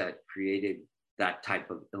stress that created that type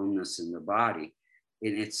of illness in the body.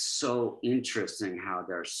 And it's so interesting how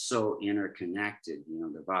they're so interconnected,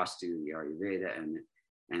 the Vastu, the Ayurveda,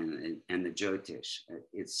 and the Jyotish.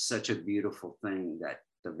 It's such a beautiful thing that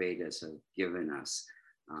the Vedas have given us,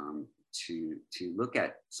 to look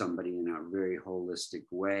at somebody in a very holistic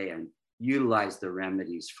way and utilize the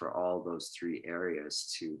remedies for all those three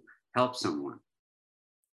areas to help someone.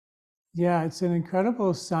 Yeah, it's an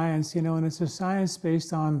incredible science, and it's a science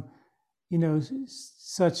based on,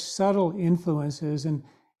 such subtle influences. And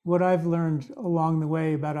what I've learned along the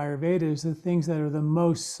way about Ayurveda is the things that are the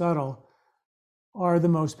most subtle are the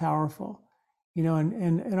most powerful. And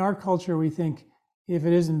in our culture, we think if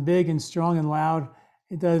it isn't big and strong and loud,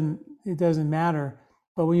 it doesn't matter.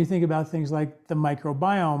 But when you think about things like the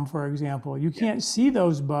microbiome, for example, you can't see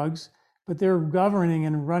those bugs, but they're governing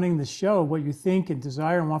and running the show. What you think and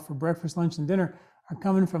desire and want for breakfast, lunch, and dinner are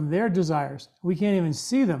coming from their desires. We can't even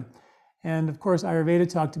see them. And of course, Ayurveda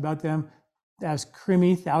talked about them as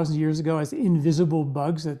krimi thousands of years ago, as invisible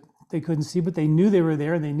bugs that they couldn't see, but they knew they were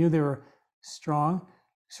there and they knew they were strong.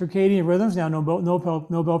 Circadian rhythms, now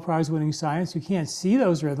Nobel Prize winning science. You can't see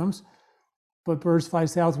those rhythms, but birds fly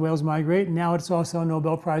south, whales migrate. And now it's also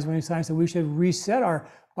Nobel Prize winning science that we should reset our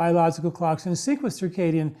biological clocks in sync with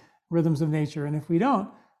circadian rhythms of nature. And if we don't,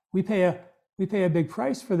 we pay a big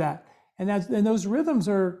price for that. And those rhythms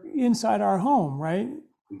are inside our home, right?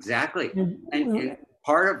 Exactly. And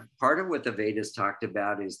part of what the Vedas talked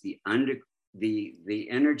about is the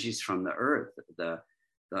energies from the earth, the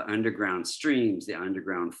underground streams, the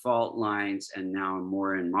underground fault lines, and now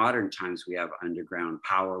more in modern times, we have underground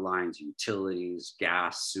power lines, utilities,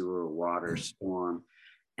 gas, sewer, water, storm.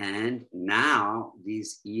 And now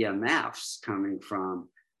these EMFs coming from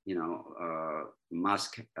Elon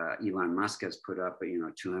Musk has put up,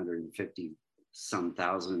 250 some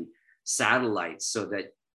thousand satellites, so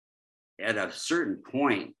that at a certain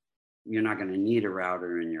point, you're not going to need a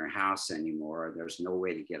router in your house anymore. There's no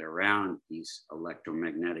way to get around these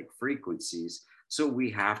electromagnetic frequencies. So we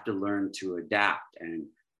have to learn to adapt and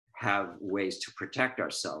have ways to protect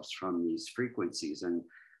ourselves from these frequencies. And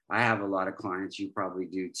I have a lot of clients, you probably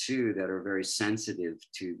do too, that are very sensitive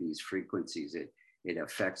to these frequencies. It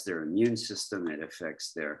affects their immune system, it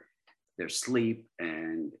affects their sleep,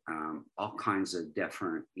 and all kinds of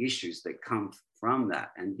different issues that come from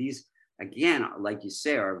that. And these, again, like you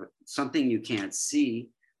say, are something you can't see,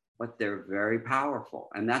 but they're very powerful.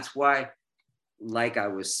 And that's why, like I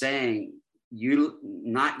was saying,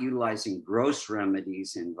 not utilizing gross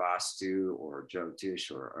remedies in Vastu or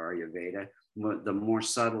Jyotish or Ayurveda, the more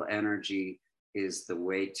subtle energy is the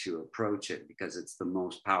way to approach it, because it's the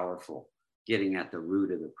most powerful, getting at the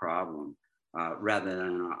root of the problem, rather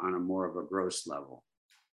than on a more of a gross level.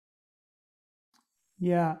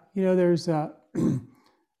 Yeah, there's a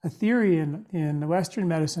theory in Western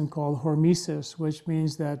medicine called hormesis, which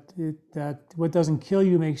means that what doesn't kill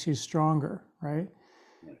you makes you stronger, right?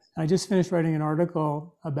 Yes. I just finished writing an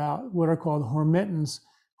article about what are called hormetins.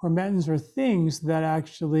 Hormetins are things that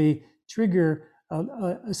actually trigger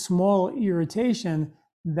a small irritation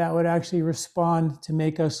that would actually respond to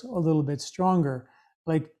make us a little bit stronger.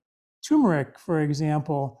 Like turmeric, for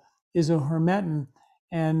example, is a hormetin,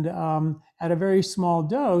 and at a very small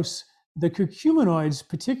dose, the curcuminoids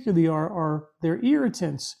particularly they're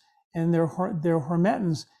irritants, and they're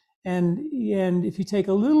hormetins. And if you take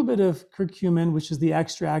a little bit of curcumin, which is the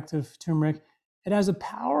extract of turmeric, it has a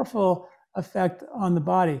powerful effect on the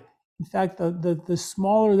body. In fact, the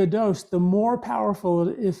smaller the dose, the more powerful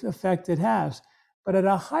effect it has. But at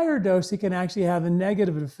a higher dose, it can actually have a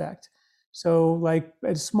negative effect. So like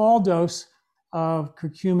at a small dose of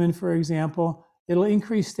curcumin, for example, it'll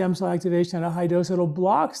increase stem cell activation. At a high dose, it'll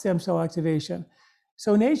block stem cell activation.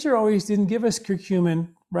 So nature always didn't give us curcumin,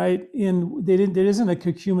 right? There isn't a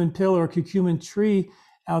curcumin pill or a curcumin tree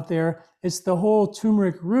out there. It's the whole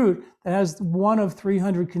turmeric root that has one of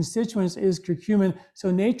 300 constituents is curcumin.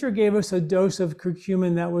 So nature gave us a dose of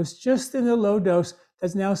curcumin that was just in the low dose.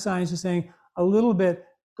 That's now science is saying a little bit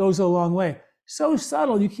goes a long way. So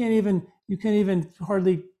subtle, you can't even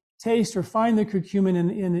hardly taste or find the curcumin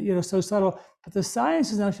in so subtle. But the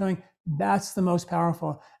science is now showing that's the most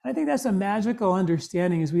powerful. And I think that's a magical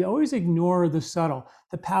understanding, is we always ignore the subtle,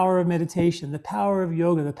 the power of meditation, the power of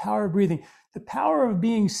yoga, the power of breathing, the power of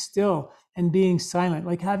being still and being silent,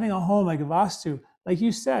 like having a home like Vastu, like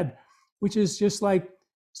you said, which is just like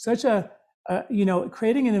such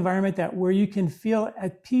creating an environment where you can feel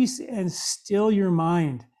at peace and still your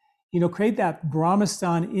mind, create that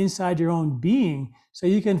Brahmastan inside your own being, so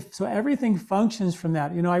everything functions from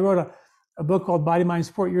that. I wrote a book called Body, Mind,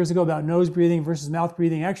 Sport years ago about nose breathing versus mouth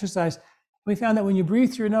breathing exercise. We found that when you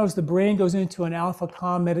breathe through your nose, the brain goes into an alpha,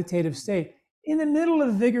 calm, meditative state. In the middle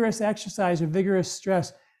of vigorous exercise or vigorous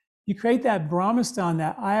stress, you create that Brahmastan,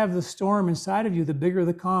 that eye of the storm inside of you. The bigger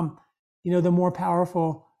the calm, the more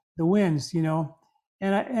powerful the winds.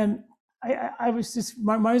 And I was just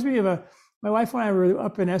reminds me of my wife and I were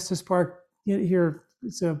up in Estes Park here.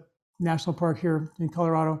 It's a national park here in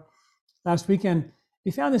Colorado. Last weekend,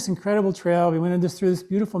 we found this incredible trail. We went through this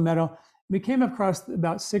beautiful meadow. We came across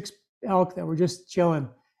about 6 elk that were just chilling.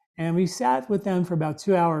 And we sat with them for about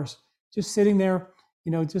 2 hours, just sitting there,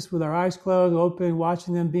 just with our eyes closed, open,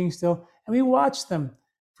 watching them, being still. And we watched them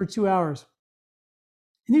for 2 hours.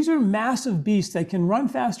 And these are massive beasts that can run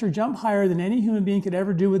faster, jump higher than any human being could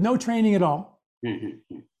ever do with no training at all. And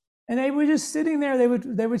they were just sitting there. They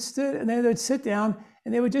would sit down,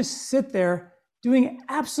 and they would just sit there doing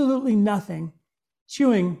absolutely nothing,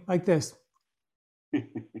 chewing like this.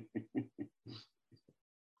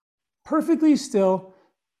 Perfectly still,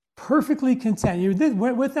 perfectly content. You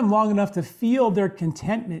went with them long enough to feel their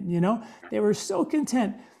contentment, They were so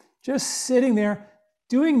content, just sitting there,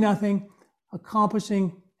 doing nothing,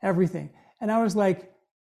 accomplishing everything. And I was like,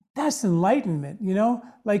 that's enlightenment,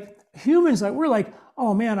 Like humans, we're like,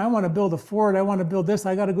 oh man, I want to build a fort. I want to build this.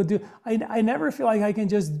 I got to go do. I never feel like I can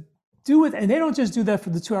just do it. And they don't just do that for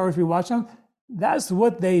the 2 hours we watch them. That's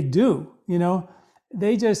what they do.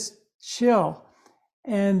 They just chill,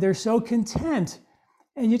 and they're so content.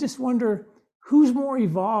 And you just wonder who's more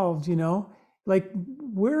evolved. Like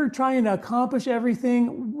we're trying to accomplish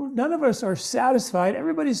everything. None of us are satisfied.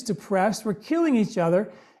 Everybody's depressed. We're killing each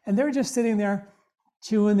other, and they're just sitting there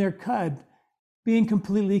chewing their cud, being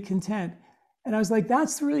completely content. And I was like,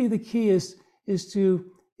 that's really the key is to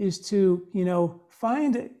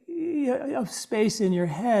find of space in your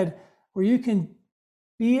head where you can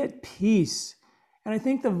be at peace. And I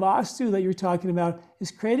think the Vastu that you're talking about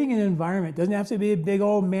is creating an environment. It doesn't have to be a big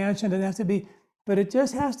old mansion, doesn't have to be, but it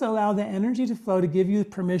just has to allow the energy to flow to give you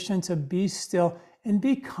permission to be still and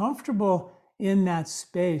be comfortable in that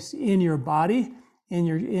space, in your body, in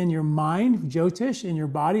your mind, Jyotish, in your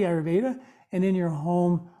body, Ayurveda, and in your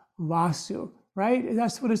home, Vastu, right?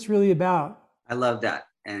 That's what it's really about. I love that.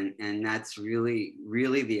 And that's really,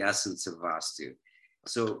 really the essence of Vastu.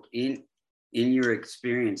 So in your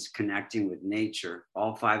experience connecting with nature,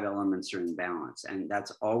 all 5 elements are in balance. And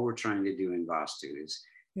that's all we're trying to do in Vastu is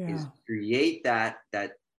create that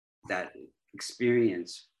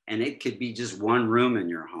experience. And it could be just one room in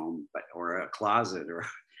your home, or a closet, or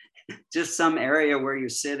just some area where you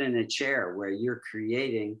sit in a chair, where you're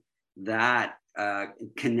creating that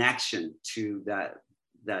connection to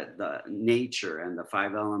the nature and the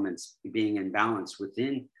 5 elements being in balance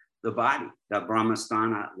within the body, the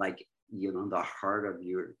Brahmasthana, like, the heart of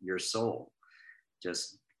your soul.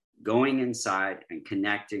 Just going inside and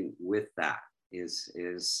connecting with that is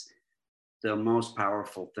the most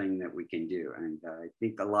powerful thing that we can do. And I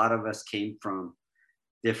think a lot of us came from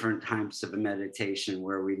different types of meditation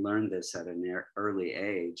where we learned this at an early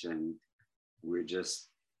age, and we're just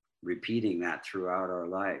repeating that throughout our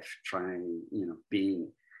life, trying,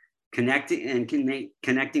 being connecting, and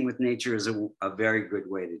connecting with nature is a very good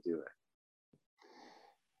way to do it.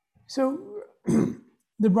 So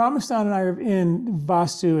the Brahmasthana in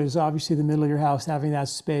Vastu is obviously the middle of your house, having that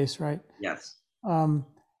space, right? Yes.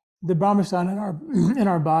 The Brahmasthana in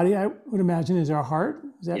our body, I would imagine, is our heart.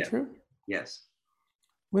 Is that true? Yes.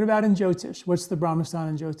 What about in Jyotish? What's the Brahmasthana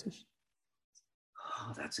in Jyotish?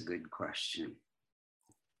 Oh, that's a good question.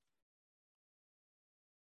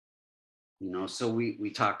 So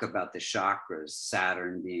we talk about the chakras,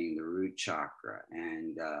 Saturn being the root chakra,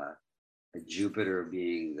 and Jupiter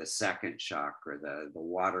being the second chakra, the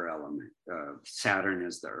water element. Saturn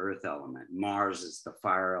is the earth element. Mars is the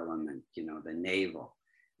fire element, the navel.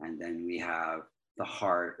 And then we have the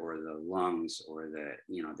heart, or the lungs, or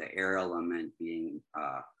the air element being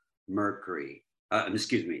Mercury,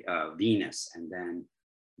 Venus. And then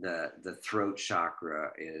the throat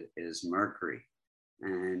chakra is Mercury.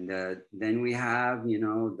 And then we have,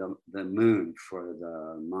 the moon for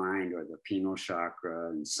the mind, or the pineal chakra,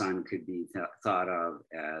 and sun could be thought of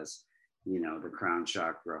as, the crown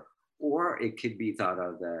chakra, or it could be thought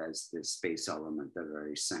of as the space element, the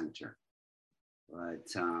very center. But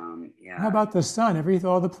How about the sun?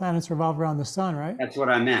 All the planets revolve around the sun, right? That's what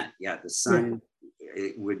I meant. Yeah, the sun,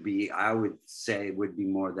 it would be, I would say, would be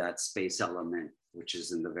more that space element, which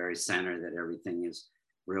is in the very center that everything is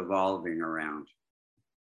revolving around.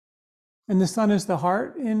 And the sun is the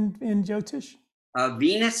heart in Jyotish?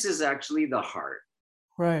 Venus is actually the heart.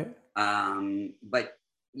 Right. But,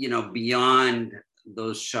 beyond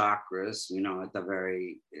those chakras, at the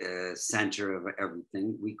very center of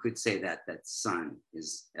everything, we could say that sun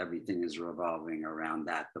is, everything is revolving around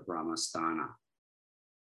that, the Brahmasthana.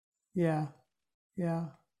 Yeah. Yeah.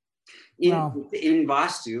 In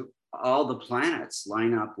Vastu, all the planets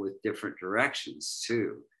line up with different directions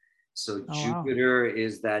too. So Jupiter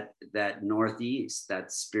is that northeast,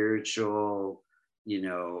 that spiritual,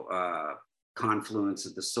 confluence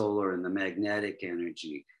of the solar and the magnetic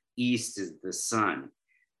energy. East is the sun.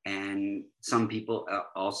 And some people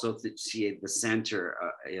also see the center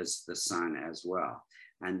is the sun as well.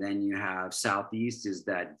 And then you have southeast is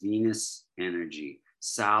that Venus energy.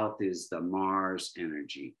 South is the Mars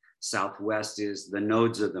energy. Southwest is the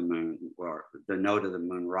nodes of the moon, or the node of the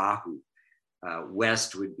moon, Rahu.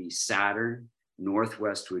 West would be Saturn,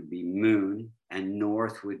 northwest would be Moon, and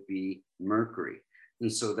north would be Mercury.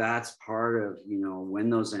 And so that's part of, when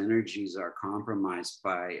those energies are compromised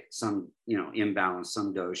by some, imbalance,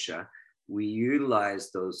 some dosha, we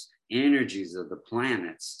utilize those energies of the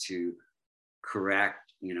planets to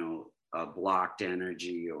correct, a blocked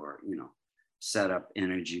energy, or, set up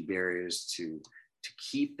energy barriers to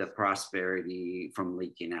keep the prosperity from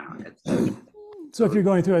leaking out. So if you're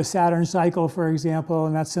going through a Saturn cycle, for example,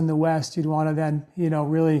 and that's in the west, you'd want to then,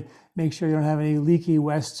 really make sure you don't have any leaky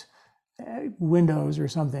west windows or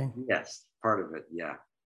something. Yes, part of it, yeah.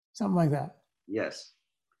 Something like that. Yes.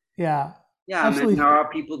 Yeah. Yeah, absolutely. I mean, there are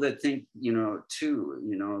people that think,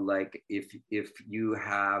 too, like if you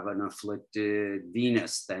have an afflicted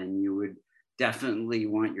Venus, then you would definitely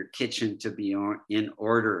want your kitchen to be in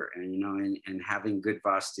order, and, and having good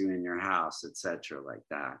Vastu in your house, etc., like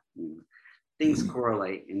that. Things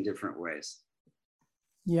correlate in different ways.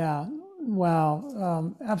 Yeah.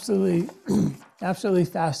 Wow. Absolutely, absolutely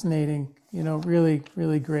fascinating. Really,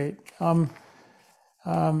 really great.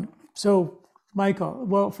 So, Michael,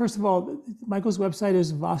 well, first of all, Michael's website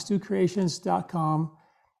is vastucreations.com.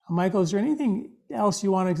 Michael, is there anything else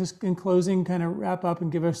you want to just in closing kind of wrap up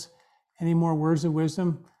and give us any more words of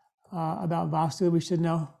wisdom about Vastu that we should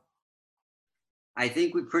know? I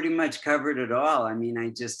think we pretty much covered it all. I mean, I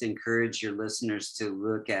just encourage your listeners to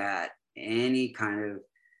look at any kind of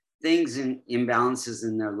things and imbalances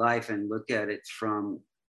in their life and look at it from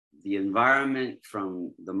the environment,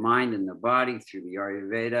 from the mind and the body through the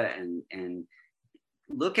Ayurveda, and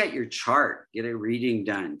look at your chart, get a reading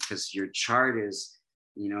done, because your chart is,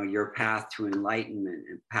 your path to enlightenment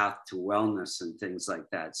and path to wellness and things like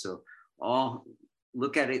that. So all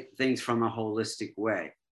look at it, things from a holistic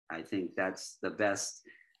way. I think that's the best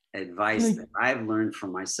advice that I've learned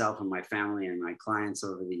from myself and my family and my clients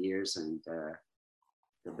over the years, and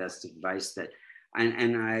the best advice that,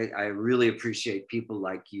 and I really appreciate people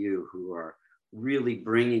like you who are really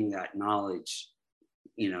bringing that knowledge,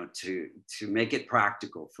 to make it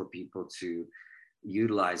practical for people to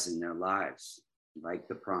utilize in their lives, like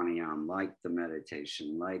the pranayama, like the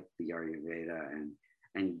meditation, like the Ayurveda,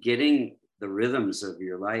 and getting the rhythms of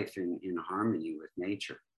your life in harmony with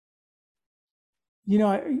nature. You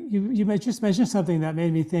just mentioned something that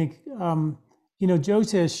made me think,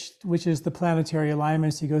 Jyotish, which is the planetary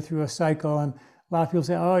alignments, you go through a cycle, and a lot of people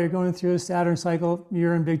say, oh, you're going through a Saturn cycle,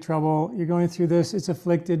 you're in big trouble. You're going through this, it's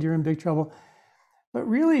afflicted, you're in big trouble. But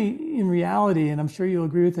really, in reality, and I'm sure you'll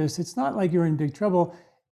agree with this, it's not like you're in big trouble,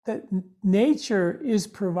 that nature is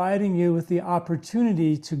providing you with the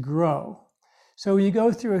opportunity to grow. So you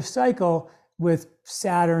go through a cycle with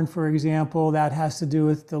Saturn, for example, that has to do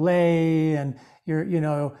with delay, and you're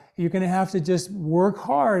going to have to just work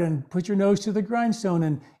hard and put your nose to the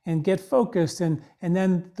grindstone and get focused, and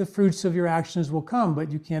then the fruits of your actions will come,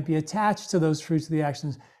 but you can't be attached to those fruits of the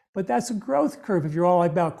actions. But that's a growth curve. If you're all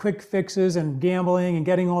about quick fixes and gambling and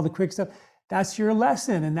getting all the quick stuff, that's your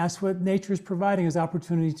lesson, and that's what nature is providing as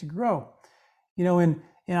opportunity to grow. And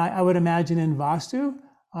I would imagine in Vastu,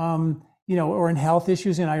 or in health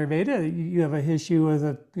issues in Ayurveda, you have an issue with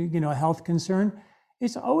a health concern.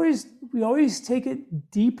 We always take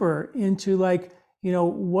it deeper into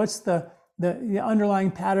what's the underlying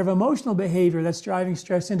pattern of emotional behavior that's driving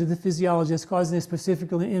stress into the physiology, that's causing a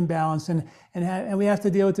specific imbalance, and we have to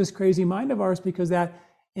deal with this crazy mind of ours because that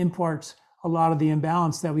imparts a lot of the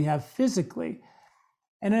imbalance that we have physically.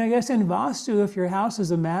 And I guess in Vastu, if your house is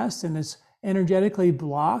a mess and it's energetically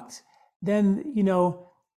blocked, then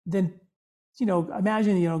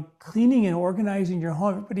imagine, cleaning and organizing your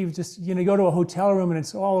home. Everybody just, go to a hotel room and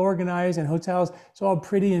it's all organized, and hotels, it's all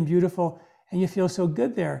pretty and beautiful, and you feel so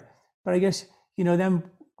good there. But I guess, then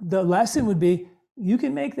the lesson would be, you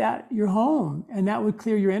can make that your home, and that would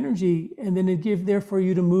clear your energy, and then it'd give there for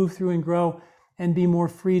you to move through and grow and be more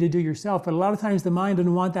free to do yourself. But a lot of times the mind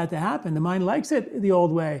doesn't want that to happen. The mind likes it the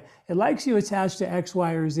old way. It likes you attached to X,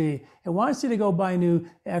 Y, or Z. It wants you to go buy new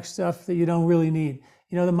X stuff that you don't really need.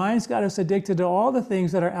 The mind's got us addicted to all the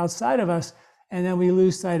things that are outside of us, and then we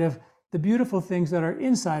lose sight of the beautiful things that are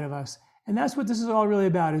inside of us. And that's what this is all really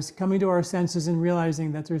about, is coming to our senses and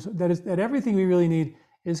realizing that everything we really need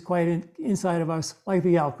is quite inside of us, like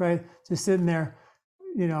the elk, right? Just sitting there,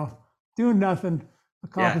 doing nothing,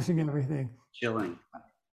 accomplishing everything. Chilling.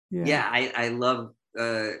 Yeah, I love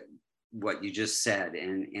what you just said,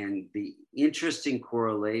 and the interesting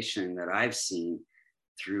correlation that I've seen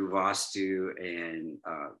through Vastu and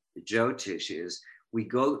Jyotish is, we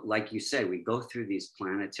go, like you say, we go through these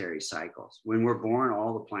planetary cycles. When we're born,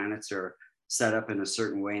 all the planets are set up in a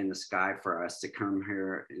certain way in the sky for us to come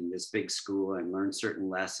here in this big school and learn certain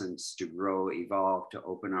lessons, to grow, evolve, to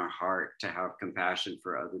open our heart, to have compassion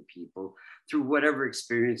for other people through whatever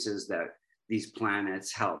experiences that these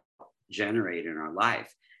planets help generate in our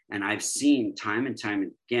life. And I've seen time and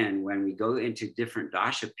time again, when we go into different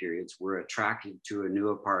dasha periods, we're attracted to a new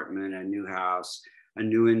apartment, a new house, a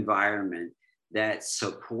new environment that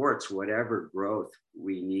supports whatever growth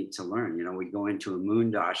we need to learn. We go into a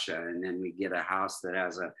moon dasha, and then we get a house that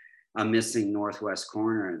has a missing northwest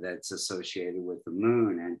corner that's associated with the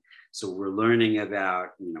moon. And so we're learning about,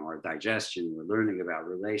 our digestion, we're learning about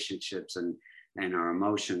relationships and our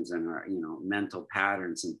emotions and our, mental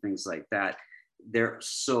patterns and things like that. They're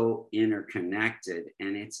so interconnected,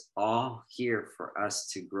 and it's all here for us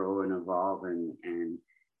to grow and evolve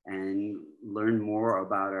and learn more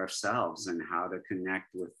about ourselves and how to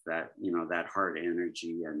connect with that, that heart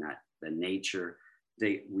energy and that the nature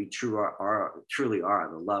we truly are,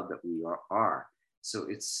 the love that we are. So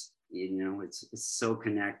it's, it's so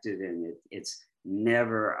connected, and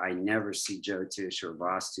I never see Jyotish or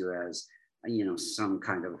Vastu as, some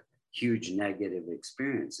kind of huge negative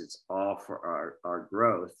experience. It's all for our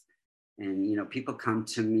growth. And, you know, people come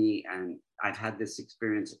to me, and I've had this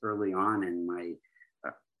experience early on in my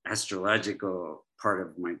astrological part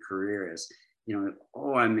of my career is, you know,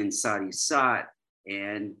 oh, I'm in Sadi Sat,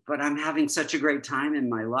 but I'm having such a great time in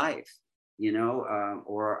my life, you know,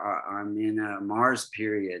 or I'm in a Mars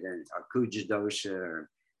period and a Kuja dosha,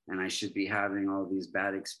 and I should be having all these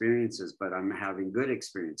bad experiences, but I'm having good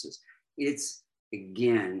experiences. It's,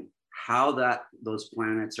 again, how those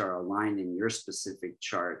planets are aligned in your specific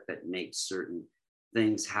chart that makes certain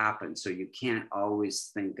things happen. So you can't always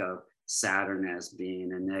think of Saturn as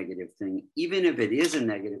being a negative thing, even if it is a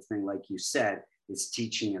negative thing. Like you said, it's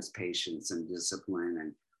teaching us patience and discipline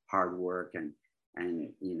and hard work and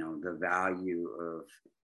you know, the value of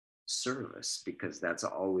service, because that's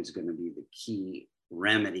always going to be the key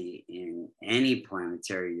remedy in any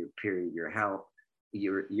planetary period you're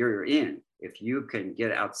in. If you can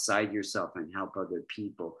get outside yourself and help other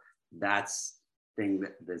people, that's thing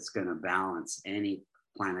that's going to balance any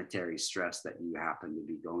planetary stress that you happen to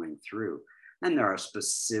be going through. And there are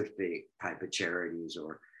specific type of charities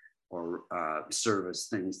or service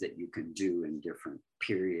things that you can do in different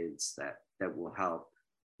periods that will help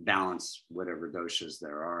balance whatever doshas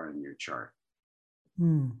there are in your chart.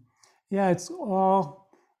 Yeah, it's all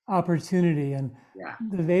opportunity. And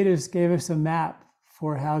the Vedas gave us a map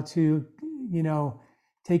for how to, you know,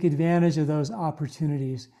 take advantage of those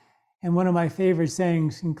opportunities. And one of my favorite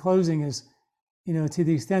sayings in closing is, you know, to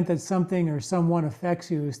the extent that something or someone affects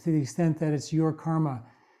you is to the extent that it's your karma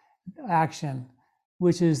action,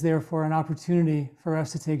 which is therefore an opportunity for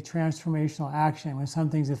us to take transformational action. When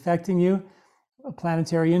something's affecting you, a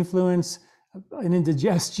planetary influence, an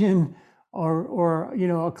indigestion, or you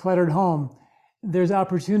know, a cluttered home, there's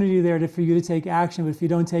opportunity there for you to take action. But if you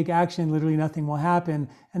don't take action, literally nothing will happen.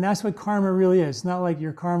 And that's what karma really is. It's not like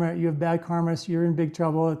your karma, you have bad karma, so you're in big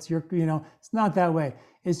trouble. It's your, you know, it's not that way.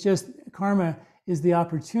 It's just karma is the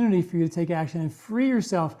opportunity for you to take action and free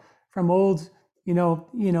yourself from old, you know,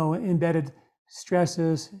 embedded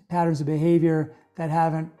stresses, patterns of behavior that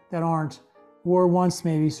aren't, or once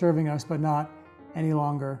maybe serving us, but not any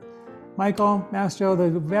longer. Michael Mastro, the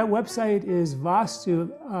website is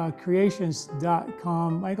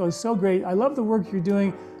vastucreations.com. Michael is so great. I love the work you're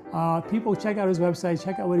doing. People check out his website,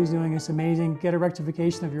 check out what he's doing. It's amazing. Get a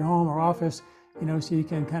rectification of your home or office, you know, so you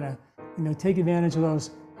can kind of, you know, take advantage of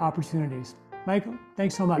those opportunities. Michael,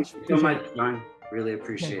 thanks so much. Thank you so much, John. Really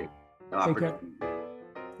appreciate the opportunity. Take care.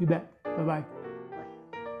 You bet. Bye-bye.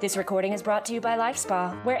 This recording is brought to you by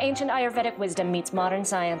LifeSpa, where ancient Ayurvedic wisdom meets modern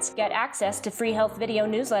science. Get access to free health video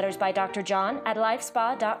newsletters by Dr. John at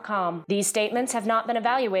lifespa.com. These statements have not been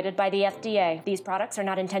evaluated by the FDA. These products are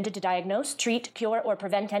not intended to diagnose, treat, cure, or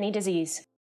prevent any disease.